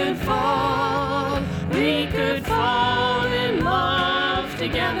 we could fall, we could fall in love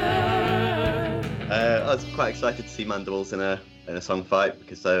together. I was quite excited to see Mandibles in a song fight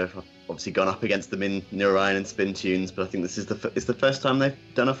because they've obviously gone up against them in Neurine and Spin Tunes, but I think this is the first time they've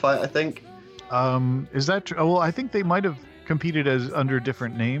done a fight, I think. Is that true? Well, I think they might have competed as under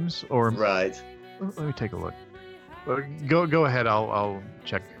different names, or Right. let me take a look. Go ahead. I'll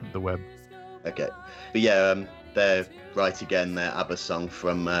check the web. Okay. But yeah, they're Right Again, their ABBA song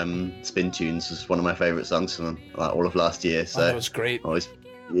from Spin Tunes was one of my favourite songs from them, like, all of last year. So that was great. always,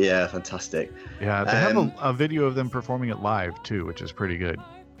 yeah, fantastic. Yeah, they have a video of them performing it live too, which is pretty good.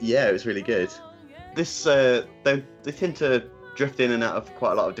 Yeah, it was really good. This they tend to drift in and out of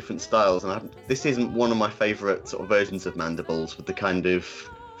quite a lot of different styles, and this isn't one of my favourite sort of versions of Mandibles with the kind of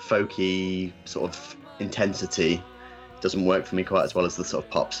folky sort of intensity. Doesn't work for me quite as well as the sort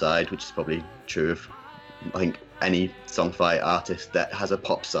of pop side, which is probably true of, I think, any song fight artist that has a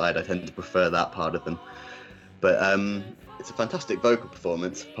pop side. I tend to prefer that part of them. But it's a fantastic vocal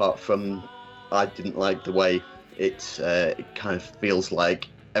performance, apart from I didn't like the way it kind of feels like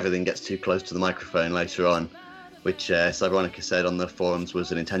everything gets too close to the microphone later on, which Cybernica said on the forums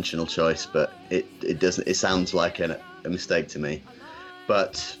was an intentional choice, but it doesn't. It sounds like a mistake to me.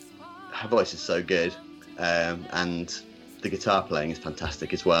 But her voice is so good, and the guitar playing is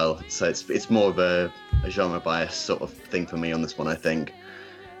fantastic as well. So it's more of a genre bias sort of thing for me on this one, I think.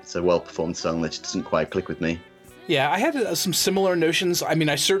 It's a well-performed song that just doesn't quite click with me. Yeah, I had some similar notions. I mean,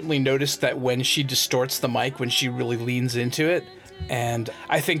 I certainly noticed that when she distorts the mic, when she really leans into it. And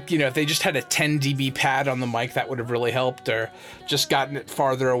I think, if they just had a 10 dB pad on the mic, that would have really helped, or just gotten it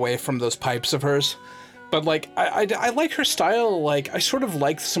farther away from those pipes of hers. But, I like her style. I sort of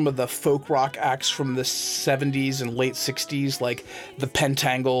like some of the folk rock acts from the 70s and late 60s, like the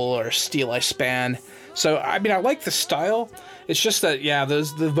Pentangle or Steel Eye Span. So, I mean, I like the style. It's just that,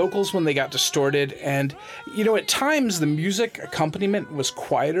 the vocals when they got distorted, and, at times the music accompaniment was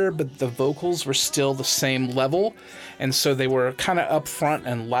quieter, but the vocals were still the same level, and so they were kind of up front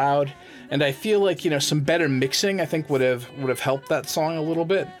and loud. And I feel like, some better mixing, I think, would have helped that song a little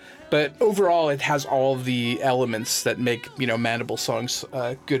bit. But overall, it has all the elements that make, Mandible songs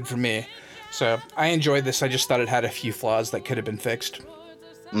good for me. So I enjoyed this. I just thought it had a few flaws that could have been fixed.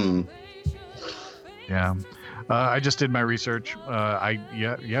 Yeah. I just did my research.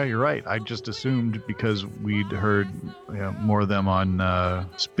 You're right. I just assumed because we'd heard more of them on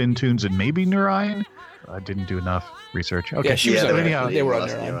Spin Tunes and maybe Neurine. I didn't do enough research. Okay. Yeah, she was anyhow, they were on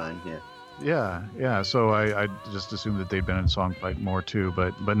Neurine, yeah. Yeah. So I just assumed that they'd been in Song Fight more too,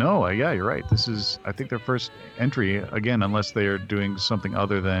 but no. You're right. This is, I think, their first entry again, unless they are doing something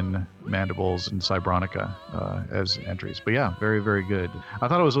other than Mandibles and Cybernica as entries. But yeah, very, very good. I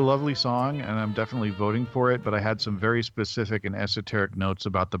thought it was a lovely song, and I'm definitely voting for it. But I had some very specific and esoteric notes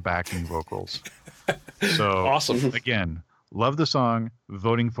about the backing vocals. So Awesome. Again, love the song,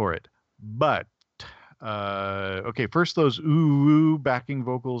 voting for it. But okay, first those ooh backing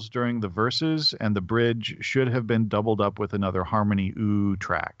vocals during the verses and the bridge should have been doubled up with another harmony ooh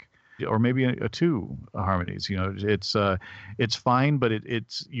track, or maybe a two harmonies. It's fine, but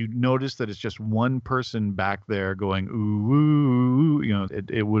it's you notice that it's just one person back there going ooh.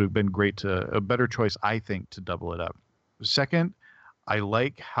 It would have been a better choice, I think, to double it up. Second, I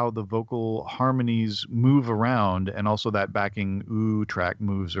like how the vocal harmonies move around, and also that backing ooh track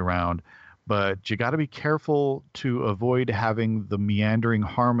moves around. But you got to be careful to avoid having the meandering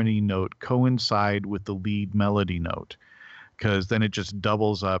harmony note coincide with the lead melody note, because then it just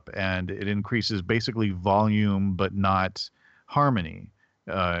doubles up and it increases basically volume but not harmony,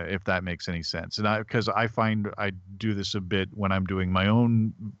 if that makes any sense. And because I find I do this a bit when I'm doing my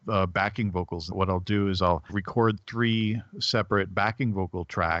own backing vocals. What I'll do is I'll record 3 separate backing vocal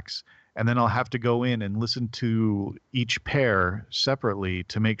tracks, and then I'll have to go in and listen to each pair separately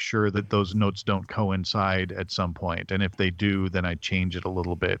to make sure that those notes don't coincide at some point. And if they do, then I change it a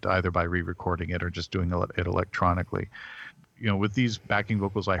little bit, either by re-recording it or just doing it electronically. with these backing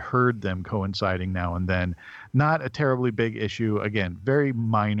vocals, I heard them coinciding now and then. Not a terribly big issue. Again, very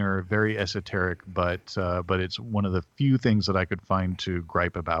minor, very esoteric, but it's one of the few things that I could find to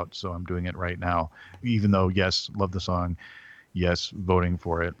gripe about. So I'm doing it right now, even though, yes, love the song. Yes, voting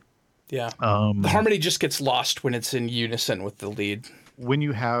for it. Yeah. The harmony just gets lost when it's in unison with the lead. When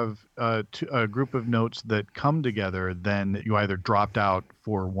you have a group of notes that come together, then you either dropped out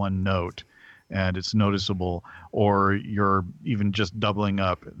for one note and it's noticeable, or you're even just doubling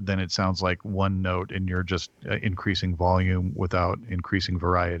up, then it sounds like one note and you're just increasing volume without increasing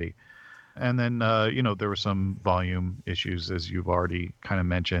variety. And then, there were some volume issues, as you've already kind of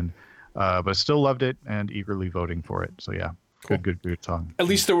mentioned, but I still loved it and eagerly voting for it. So yeah, cool. Good song. At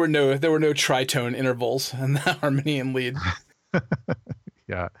least there were no tritone intervals in the harmony and lead.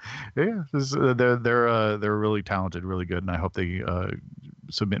 Yeah. They're really talented, really good, and I hope they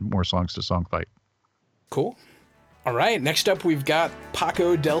submit more songs to Songfight. Cool. All right, next up we've got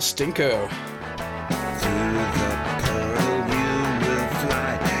Paco del Stinko. Through the pearl you will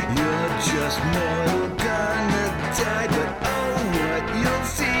fly. You're just mortal, gonna die. But oh, what you'll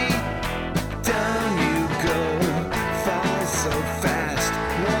see. Down you go, fall so fast.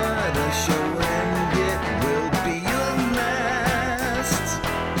 What a show, and it will be your last.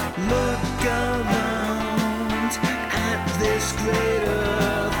 Look around at this great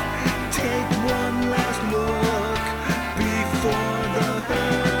earth. Take one last look before the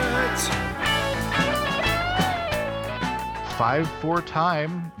hurt. 5/4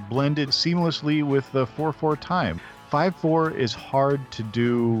 time blended seamlessly with the 4/4 time. 5/4 is hard to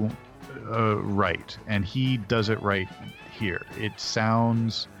do right, and he does it right here. It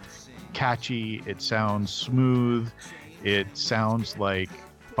sounds catchy, it sounds smooth, it sounds like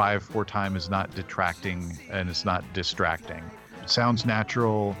 5/4 time is not detracting and it's not distracting. It sounds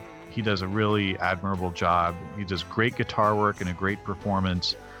natural. He does a really admirable job. He does great guitar work and a great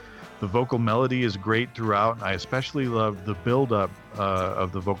performance. The vocal melody is great throughout. I especially love the build-up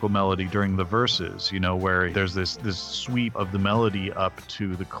of the vocal melody during the verses, where there's this sweep of the melody up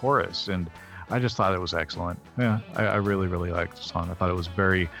to the chorus. And I just thought it was excellent. Yeah, I really, really liked the song. I thought it was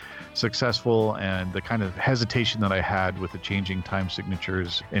very successful, and the kind of hesitation that I had with the changing time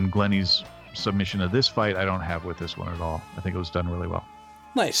signatures in Glennie's submission of this fight, I don't have with this one at all. I think it was done really well.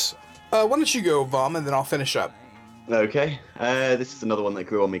 Nice. Why don't you go, Vom, and then I'll finish up. Okay, this is another one that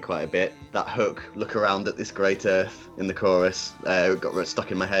grew on me quite a bit. That hook, look around at this great earth in the chorus, got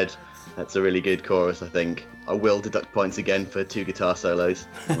stuck in my head. That's a really good chorus, I think. I will deduct points again for 2 guitar solos.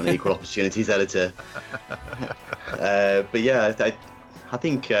 I'm an equal opportunities editor. But yeah, I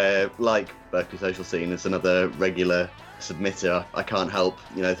think like Berkeley Social Scene, it's another regular submitter. I can't help,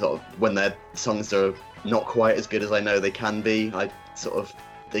 sort of when their songs are not quite as good as I know they can be, I sort of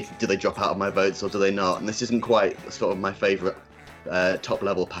do they drop out of my votes or do they not? And this isn't quite sort of my favourite top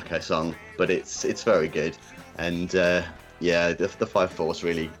level Paco song, but it's very good. And yeah, the 5/4 is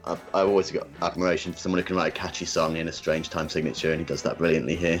really, I've always got admiration for someone who can write a catchy song in a strange time signature, and he does that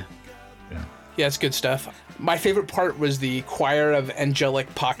brilliantly here. Yeah, it's good stuff. My favorite part was the choir of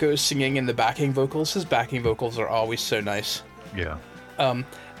angelic Paco singing in the backing vocals. His backing vocals are always so nice. Yeah.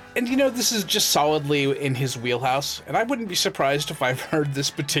 And this is just solidly in his wheelhouse, and I wouldn't be surprised if I've heard this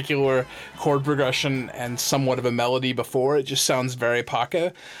particular chord progression and somewhat of a melody before. It just sounds very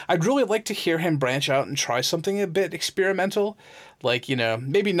Paco. I'd really like to hear him branch out and try something a bit experimental, like,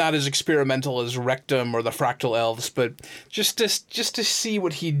 maybe not as experimental as Rectum or the Fractal Elves, but just to see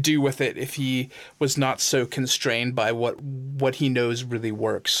what he'd do with it if he was not so constrained by what he knows really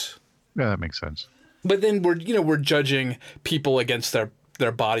works. Yeah, that makes sense. But then we're judging people against their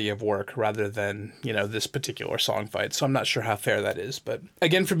body of work rather than, this particular song fight. So I'm not sure how fair that is. But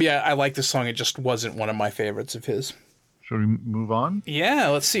again, for me, I like this song. It just wasn't one of my favorites of his. Should we move on? Yeah,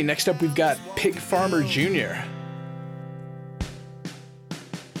 let's see. Next up, we've got Pig Farmer Jr.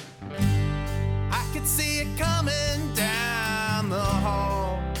 I could see it coming down the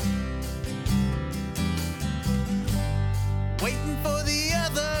hall, waiting for the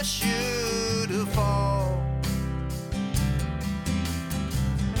other shoe to fall.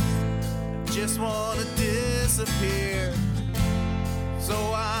 Just wanna disappear,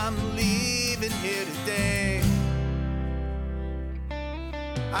 so I'm leaving here today.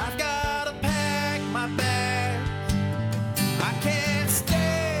 I've gotta pack my bags, I can't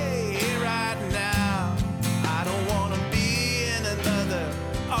stay here right now. I don't wanna be in another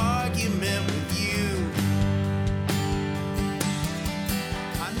argument with you.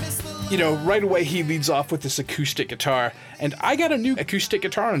 I miss the Right away he leads off with this acoustic guitar, and I got a new acoustic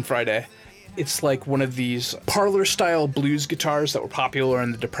guitar on Friday. It's like one of these parlor-style blues guitars that were popular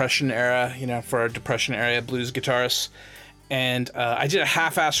in the Depression era, for Depression-era blues guitarists. and I did a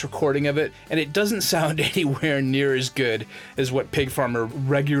half-ass recording of it, and it doesn't sound anywhere near as good as what Pig Farmer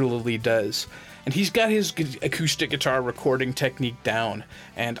regularly does. And he's got his acoustic guitar recording technique down,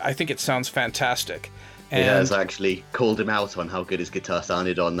 and I think it sounds fantastic. And He has actually called him out on how good his guitar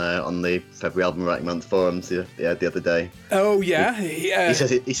sounded on the February Album Writing Month forums the other day. Oh yeah,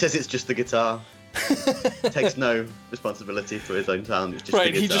 He says it's just the guitar. Takes no responsibility for his own sound. It's just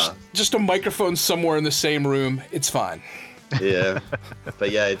right. the He guitar. just a microphone somewhere in the same room. It's fine. Yeah,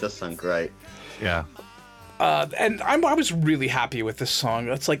 but yeah, it does sound great. Yeah. And I was really happy with this song.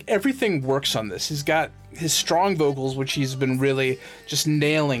 It's like everything works on this. He's got his strong vocals, which he's been really just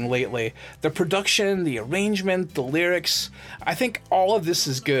nailing lately. The production, the arrangement, the lyrics. I think all of this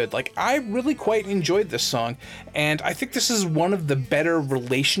is good. Like, I really quite enjoyed this song. And I think this is one of the better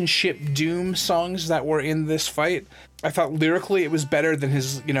relationship doom songs that were in this fight. I thought lyrically it was better than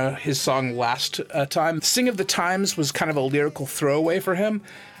his song last time. Sing of the Times was kind of a lyrical throwaway for him.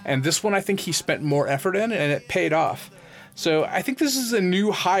 And this one I think he spent more effort in, and it paid off. So I think this is a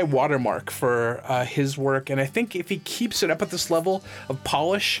new high watermark for his work, and I think if he keeps it up at this level of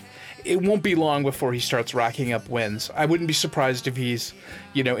polish, it won't be long before he starts racking up wins. I wouldn't be surprised if he's,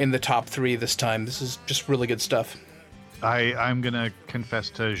 in the top 3 this time. This is just really good stuff. I'm going to confess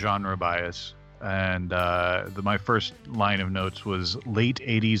to genre bias. And my first line of notes was late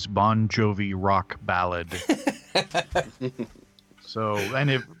 80s Bon Jovi rock ballad.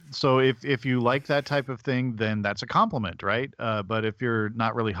 So if you like that type of thing, then that's a compliment, right? But if you're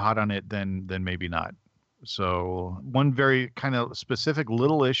not really hot on it, then maybe not. So one very kind of specific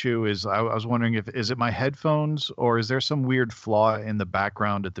little issue is I was wondering is it my headphones or is there some weird flaw in the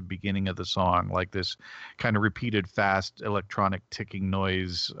background at the beginning of the song, like this kind of repeated fast electronic ticking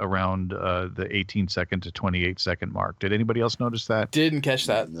noise around the 18-second to 28-second mark. Did anybody else notice that? Didn't catch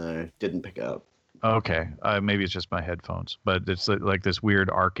that. No, didn't pick it up. Okay, maybe it's just my headphones, but it's like this weird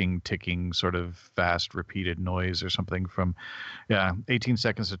arcing, ticking, sort of fast, repeated noise or something from, 18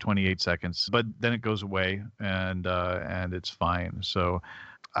 seconds to 28 seconds. But then it goes away, and it's fine. So,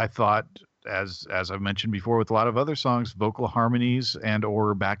 I thought, as I've mentioned before, with a lot of other songs, vocal harmonies and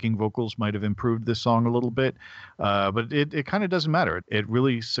or backing vocals might have improved this song a little bit, but it kind of doesn't matter. It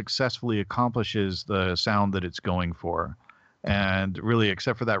really successfully accomplishes the sound that it's going for. And really,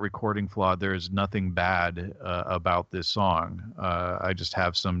 except for that recording flaw, there is nothing bad about this song. I just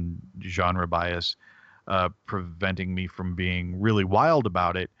have some genre bias preventing me from being really wild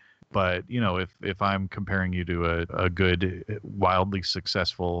about it. But, if I'm comparing you to a good, wildly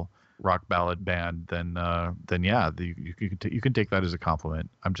successful rock ballad band, then yeah, you can take that as a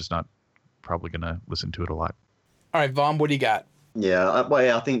compliment. I'm just not probably going to listen to it a lot. All right, Vaughn, what do you got? Yeah,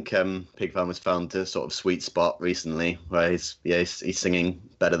 I think Pig Farmer's found a sort of sweet spot recently, where he's singing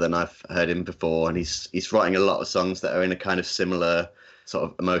better than I've heard him before, and he's writing a lot of songs that are in a kind of similar sort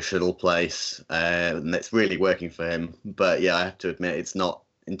of emotional place, and it's really working for him. But yeah, I have to admit it's not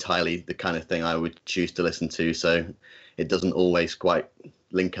entirely the kind of thing I would choose to listen to, so it doesn't always quite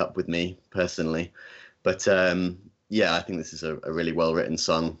link up with me personally. But yeah, I think this is a really well written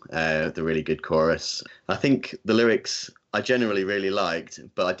song, with a really good chorus. I think the lyrics I generally really liked,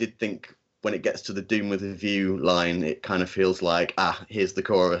 but I did think when it gets to the Doom with a View line, it kind of feels like, here's the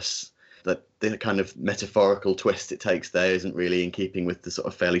chorus. That the kind of metaphorical twist it takes there isn't really in keeping with the sort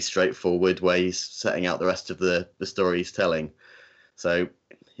of fairly straightforward way he's setting out the rest of the story he's telling. So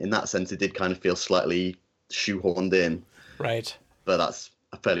in that sense, it did kind of feel slightly shoehorned in. Right. But that's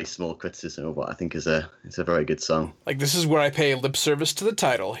a fairly small criticism of what I think is a very good song. Like, this is where I pay lip service to the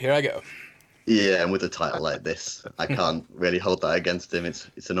title. Here I go. Yeah, and with a title like this, I can't really hold that against him. It's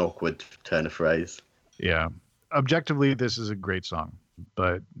an awkward turn of phrase. Yeah. Objectively, this is a great song,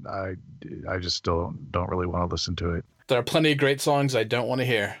 but I just still don't really want to listen to it. There are plenty of great songs I don't want to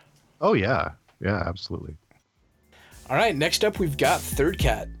hear. Oh, yeah. Yeah, absolutely. All right, next up, we've got Third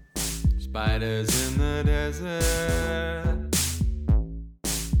Cat. Spiders in the desert,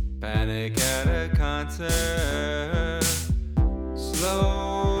 panic at a concert,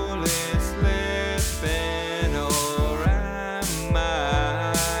 slowly slipping, or am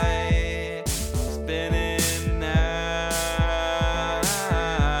I spinning now?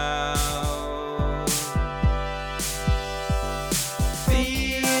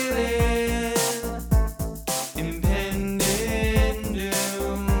 Feeling impending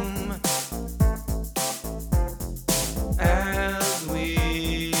doom as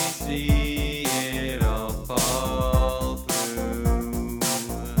we see it all fall through.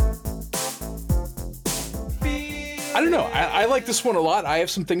 I don't know. I like this one a lot. I have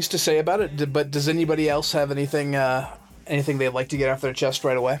some things to say about it, but does anybody else have anything they'd like to get off their chest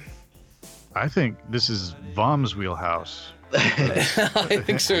right away? I think this is Vom's wheelhouse. I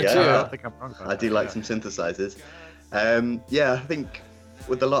think so Yeah. too. I don't think I'm wrong about I do that, like yeah. some synthesizers. Yeah, I think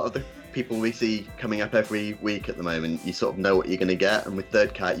with a lot of the people we see coming up every week at the moment, you sort of know what you're going to get, and with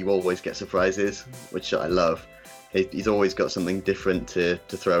Third Cat, you always get surprises, which I love. He's always got something different to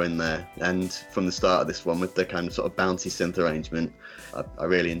throw in there, and from the start of this one, with the kind of sort of bouncy synth arrangement, I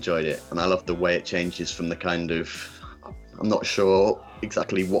really enjoyed it, and I love the way it changes from the kind of, I'm not sure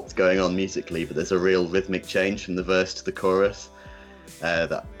exactly what's going on musically, but there's a real rhythmic change from the verse to the chorus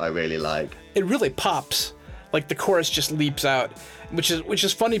that I really like. It really pops. Like the chorus just leaps out, which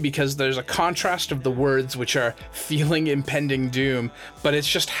is funny because there's a contrast of the words which are feeling impending doom, but it's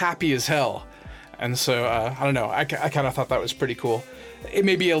just happy as hell. And so I don't know. I kind of thought that was pretty cool. It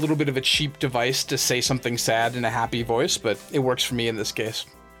may be a little bit of a cheap device to say something sad in a happy voice, but it works for me in this case.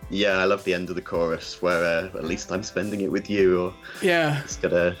 Yeah, I love the end of the chorus where at least I'm spending it with you, or Yeah. it's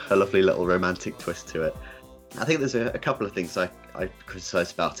got a lovely little romantic twist to it. I think there's a couple of things I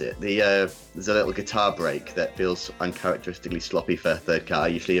criticise about it. There's a little guitar break that feels uncharacteristically sloppy for Third Cat.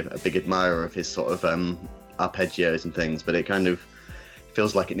 I'm usually a big admirer of his sort of arpeggios and things, but it kind of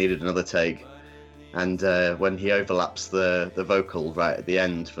feels like it needed another take. And when he overlaps the vocal right at the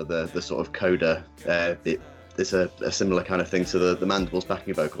end for the sort of coda, there's a similar kind of thing to the Mandibles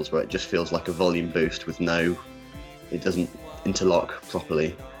backing vocals, where it just feels like a volume boost with it doesn't interlock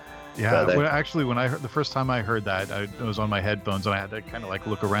properly. Yeah, But, well, actually, when I heard the first time I heard that, I was on my headphones and I had to kind of like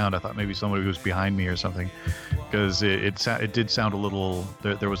look around. I thought maybe somebody was behind me or something, because it did sound a little.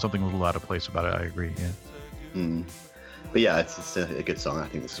 There was something a little out of place about it. I agree. Yeah. But yeah, it's a good song. I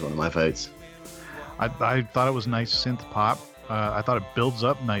think this is one of my votes. I thought it was nice synth pop. I thought it builds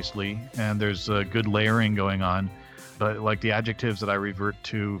up nicely, and there's good layering going on. But like the adjectives that I revert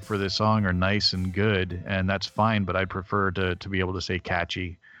to for this song are nice and good, and that's fine. But I'd prefer to be able to say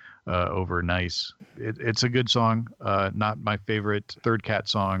catchy over nice. It's a good song. Not my favorite Third Cat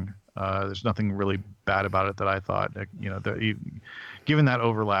song. There's nothing really bad about it that I thought. Given that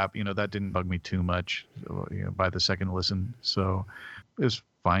overlap, that didn't bug me too much. By the second listen, so it was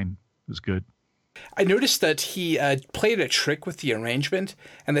fine. It was good. I noticed that he played a trick with the arrangement,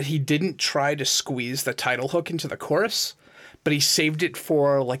 and that he didn't try to squeeze the title hook into the chorus, but he saved it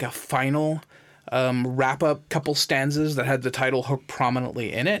for like a final wrap-up couple stanzas that had the title hook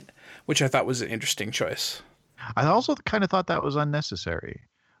prominently in it, which I thought was an interesting choice. I also kind of thought that was unnecessary.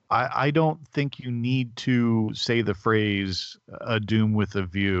 I don't think you need to say the phrase "a doom with a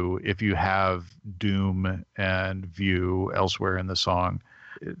view" if you have doom and view elsewhere in the song.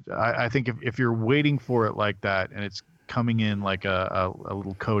 I think if you're waiting for it like that and it's coming in like a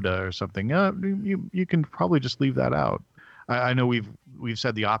little coda or something, you can probably just leave that out. I know we've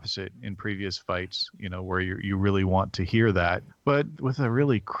said the opposite in previous fights, where you really want to hear that, but with a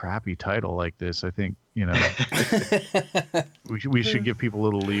really crappy title like this, I think we should give people a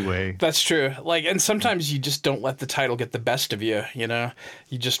little leeway. That's true. And sometimes you just don't let the title get the best of you. You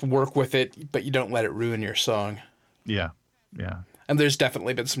just work with it, but you don't let it ruin your song. Yeah. And there's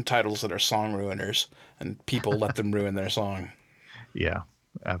definitely been some titles that are song ruiners, and people let them ruin their song. Yeah,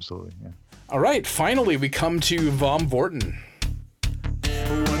 absolutely. Yeah. All right, finally we come to Vom Vorten.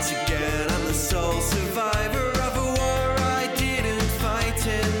 Once again, I'm the sole survivor of a war I didn't fight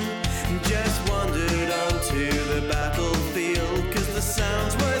in. Just wandered onto the battlefield, 'cause the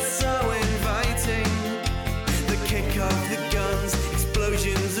sounds were so inviting. The kick of the guns,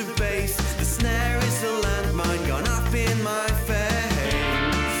 explosions of bass, the snare is a landmine gone up in my face.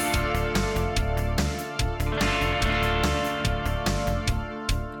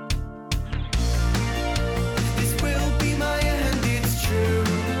 This will be my end, it's true.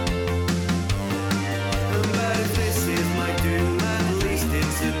 But if this is my doom, at least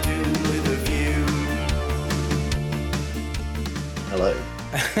it's a doom with a view. Hello.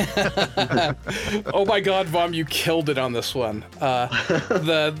 Oh my God, Vom, you killed it on this one.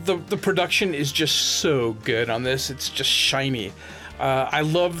 The production is just so good on this. It's just shiny. I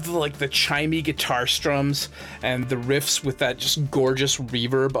love the chimey guitar strums and the riffs with that just gorgeous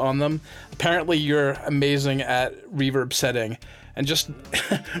reverb on them. Apparently you're amazing at reverb setting, and just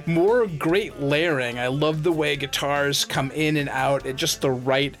more great layering. I love the way guitars come in and out at just the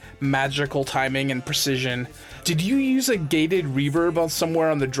right magical timing and precision. Did you use a gated reverb on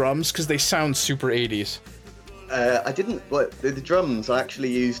somewhere on the drums? Because they sound super 80s. I didn't. Well, the drums, I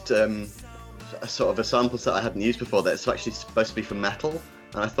actually used a sort of a sample set I hadn't used before that's actually supposed to be for metal.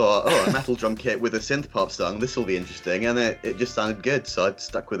 And I thought, a metal drum kit with a synth pop song, this will be interesting. And it just sounded good, so I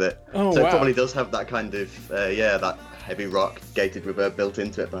stuck with it. Oh, so wow. It probably does have that kind of, that heavy rock gated reverb built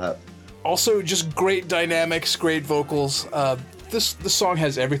into it, perhaps. Also, just great dynamics, great vocals. this song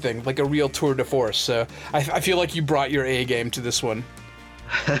has everything, like a real tour de force. So I feel like you brought your A game to this one.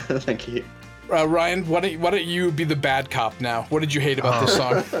 Thank you. Ryan, why don't you be the bad cop now? What did you hate about this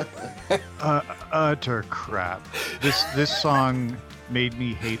song? Utter crap. This song made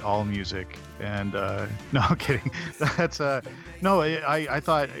me hate all music. And no, I'm kidding. That's no. I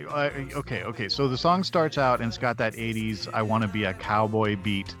thought okay. So the song starts out and it's got that '80s "I want to be a cowboy"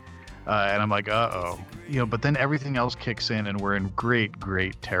 beat, and I'm like, uh-oh, But then everything else kicks in, and we're in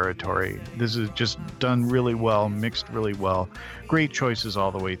great territory. This is just done really well, mixed really well. Great choices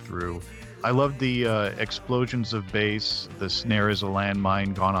all the way through. I loved the explosions of bass, the snare is a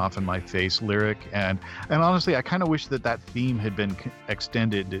landmine gone off in my face lyric, and honestly, I kind of wish that theme had been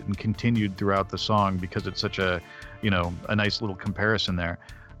extended and continued throughout the song because it's such a nice little comparison there.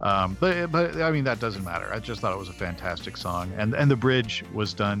 But I mean, that doesn't matter. I just thought it was a fantastic song, and the bridge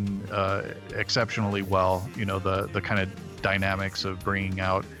was done exceptionally well. The kind of dynamics of bringing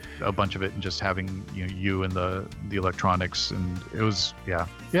out a bunch of it and just having you and the electronics, and it was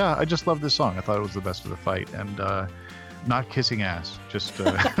I just love this song. I thought it was the best of the fight, and not kissing ass, just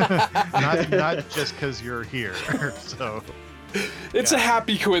not just because you're here. So it's a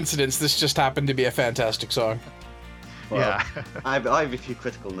happy coincidence. This just happened to be a fantastic song. Well, yeah. I have a few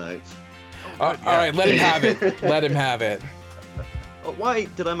critical notes. All right, let him have it. Let him have it. Why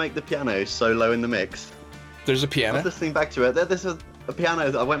did I make the piano so low in the mix? There's a I piano. was listening back to it. There's a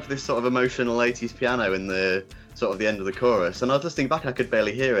piano. I went for this sort of emotional 80s piano in the sort of the end of the chorus, and I was listening back. I could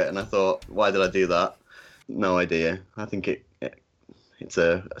barely hear it, and I thought, why did I do that? No idea. I think it's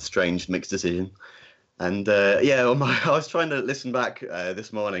a strange mixed decision. And I was trying to listen back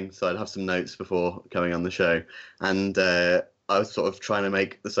this morning, so I'd have some notes before coming on the show, and I was sort of trying to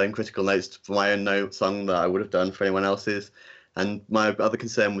make the same critical notes for my own song that I would have done for anyone else's. And my other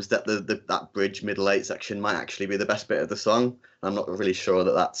concern was that that bridge middle 8 section might actually be the best bit of the song. I'm not really sure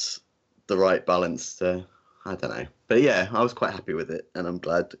that that's the right balance to, I don't know. But yeah, I was quite happy with it, and I'm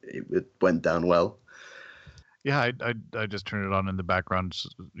glad it went down well. Yeah, I just turned it on in the background,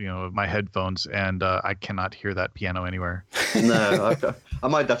 of my headphones, and I cannot hear that piano anywhere. No, I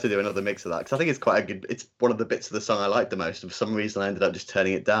might have to do another mix of that, because I think it's quite a good. It's one of the bits of the song I like the most. For some reason, I ended up just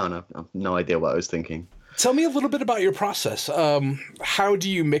turning it down. I have no idea what I was thinking. Tell me a little bit about your process. How do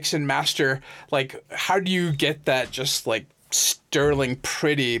you mix and master? Like, how do you get that just like sterling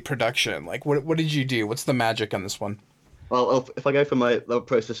pretty production? Like, what did you do? What's the magic on this one? Well, if I go for my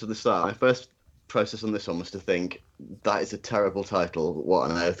process from the start, my first process on this one was to think, that is a terrible title. What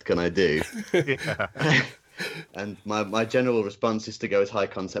on earth can I do? And my general response is to go as high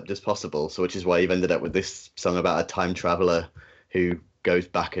concept as possible. So, which is why you've ended up with this song about a time traveler who goes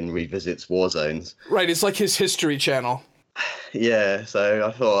back and revisits war zones. Right, it's like his History Channel. Yeah, so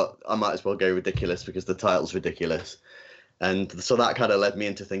I thought I might as well go ridiculous because the title's ridiculous. And so that kind of led me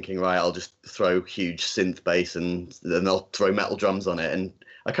into thinking, right, I'll just throw huge synth bass and then I'll throw metal drums on it. And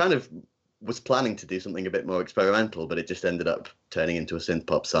I kind of was planning to do something a bit more experimental, but it just ended up turning into a synth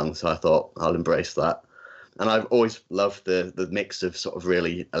pop song. So I thought I'll embrace that. And I've always loved the mix of sort of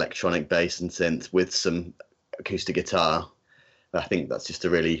really electronic bass and synth with some acoustic guitar. I think that's just a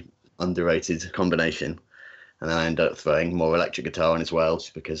really underrated combination. And then I ended up throwing more electric guitar on as well,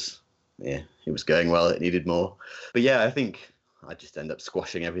 just because, it was going well. It needed more. But yeah, I think I just end up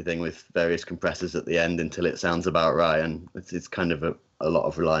squashing everything with various compressors at the end until it sounds about right. And it's kind of a lot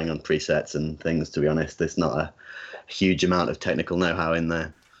of relying on presets and things, to be honest. There's not a huge amount of technical know-how in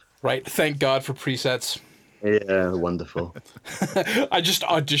there. Right. Thank God for presets. Yeah, wonderful. I just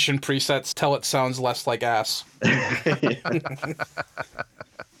audition presets till it sounds less like ass.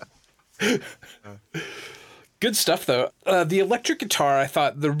 Good stuff, though. The electric guitar, I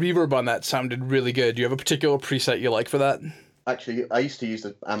thought the reverb on that sounded really good. Do you have a particular preset you like for that? Actually, I used to use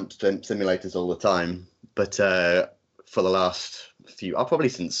the amp simulators all the time, but for the last probably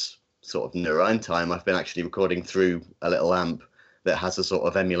since sort of Narayan time, I've been actually recording through a little amp that has a sort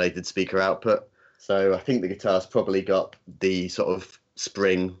of emulated speaker output. So I think the guitar's probably got the sort of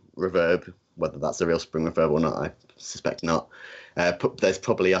spring reverb, whether that's a real spring reverb or not, I suspect not. There's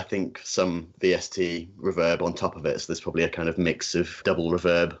probably, I think, some VST reverb on top of it, so there's probably a kind of mix of double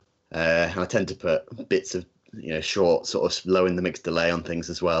reverb. And I tend to put bits of, short, sort of low in the mix delay on things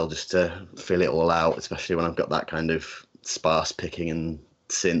as well, just to fill it all out, especially when I've got that kind of sparse picking and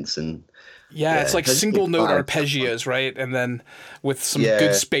synths and... Yeah, it's like single note arpeggios, right? And then with some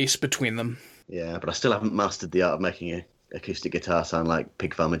good space between them. Yeah, but I still haven't mastered the art of making an acoustic guitar sound like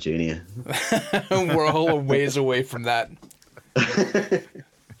Pig Farmer Jr. We're all a ways away from that.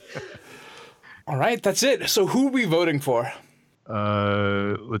 All right, that's it. So who are we voting for?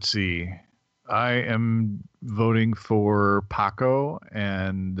 Let's see. I am voting for Paco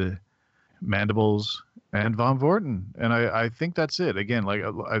and Mandibles and Von Vorten, and I think that's it. Again, like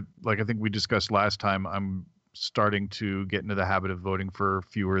I think we discussed last time, I'm starting to get into the habit of voting for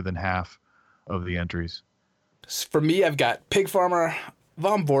fewer than half of the entries. For me, I've got Pig Farmer,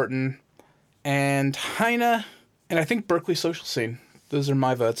 Von Vorten, and Heine, and I think Berkeley Social Scene. Those are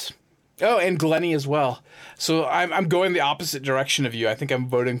my votes. Oh, and Glennie as well. So I'm going the opposite direction of you. I think I'm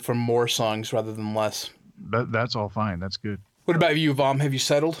voting for more songs rather than less. That's all fine. That's good. What about you, Vom? Have you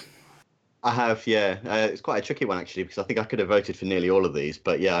settled? I have, yeah. It's quite a tricky one, actually, because I think I could have voted for nearly all of these.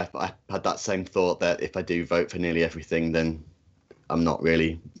 But yeah, I had that same thought that if I do vote for nearly everything, then I'm not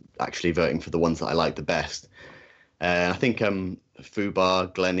really actually voting for the ones that I like the best. I think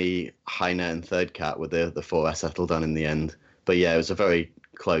Fubar, Glennie, Heine, and Third Cat were the four I settled on in the end. But yeah, it was a very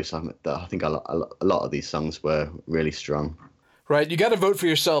close. I think a lot of these songs were really strong. Right, you got to vote for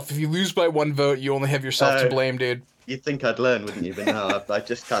yourself. If you lose by one vote, you only have yourself to blame, dude. You'd think I'd learn, wouldn't you? But no, I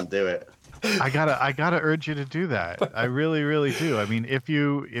just can't do it. I gotta urge you to do that. I really, really do. I mean, if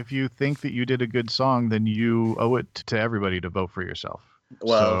you think that you did a good song, then you owe it to everybody to vote for yourself.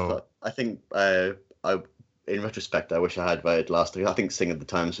 Well, So, I think in retrospect, I wish I had voted last. I think "Sing of the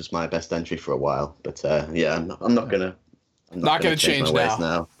Times" was my best entry for a while. But yeah, I'm not gonna change my ways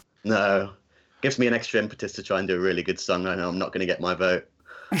now. No, gives me an extra impetus to try and do a really good song. I know I'm not gonna get my vote.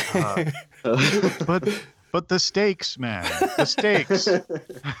 but the stakes, man, the stakes.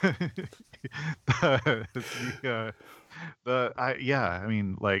 I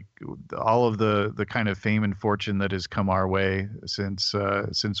mean, like all of the kind of fame and fortune that has come our way since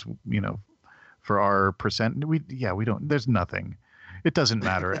for our percent, we don't. There's nothing. It doesn't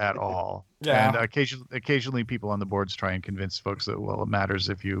matter at all. Yeah. And occasionally people on the boards try and convince folks that, well, it matters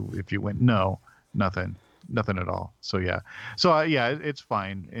if you win. No, nothing at all. So yeah. It's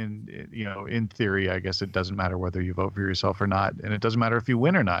fine. And in theory, I guess it doesn't matter whether you vote for yourself or not, and it doesn't matter if you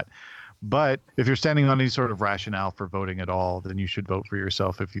win or not. But if you're standing on any sort of rationale for voting at all, then you should vote for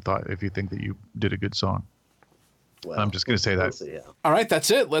yourself if you think that you did a good song. Well, I'm just going to say that. Yeah. All right,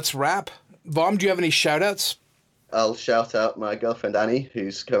 that's it. Let's wrap. Vom, do you have any shout-outs? I'll shout out my girlfriend Annie,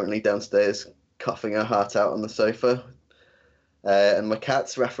 who's currently downstairs coughing her heart out on the sofa. And my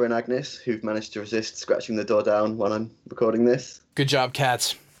cats, Rafa and Agnes, who've managed to resist scratching the door down while I'm recording this. Good job,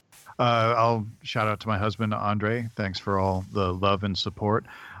 cats. I'll shout out to my husband, Andre. Thanks for all the love and support.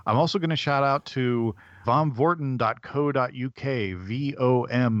 I'm also going to shout out to vomvorton.co.uk,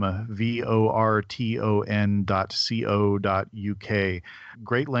 VOMVORTON.co.uk.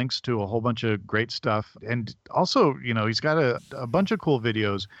 Great links to a whole bunch of great stuff. And also, he's got a bunch of cool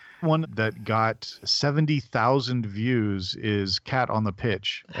videos. One that got 70,000 views is Cat on the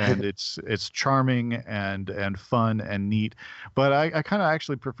Pitch, and it's charming and fun and neat. But I kind of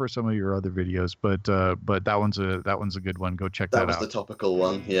actually prefer some of your other videos. But that one's a good one. Go check that out. That was the topical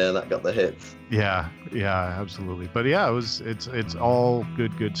one. Yeah, that got the hits. Yeah, absolutely. But yeah, it's all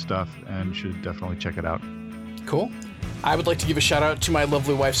good stuff, and should definitely check it out. Cool. I would like to give a shout out to my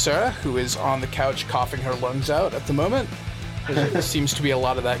lovely wife, Sarah, who is on the couch coughing her lungs out at the moment. There seems to be a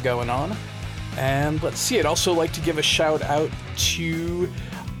lot of that going on. And let's see, I'd also like to give a shout out to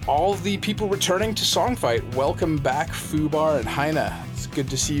all the people returning to Songfight. Welcome back, Fubar and Heine. It's good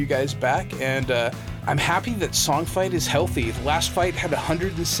to see you guys back. And I'm happy that Songfight is healthy. The last fight had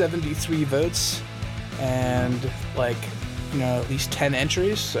 173 votes and at least 10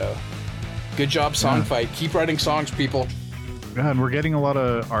 entries. So good job, Songfight. Yeah. Keep writing songs, people. Yeah, and we're getting a lot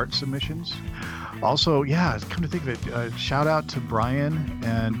of art submissions. Also, yeah, come to think of it, shout out to Brian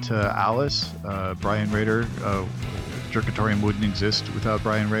and to Alice. Brian Rader, Jerkatorium wouldn't exist without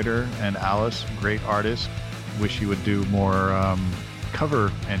Brian Rader. And Alice, great artist. Wish he would do more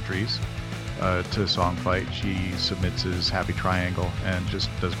cover entries to Songfight. She submits his Happy Triangle and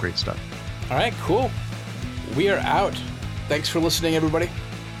just does great stuff. All right, cool. We are out. Thanks for listening, everybody.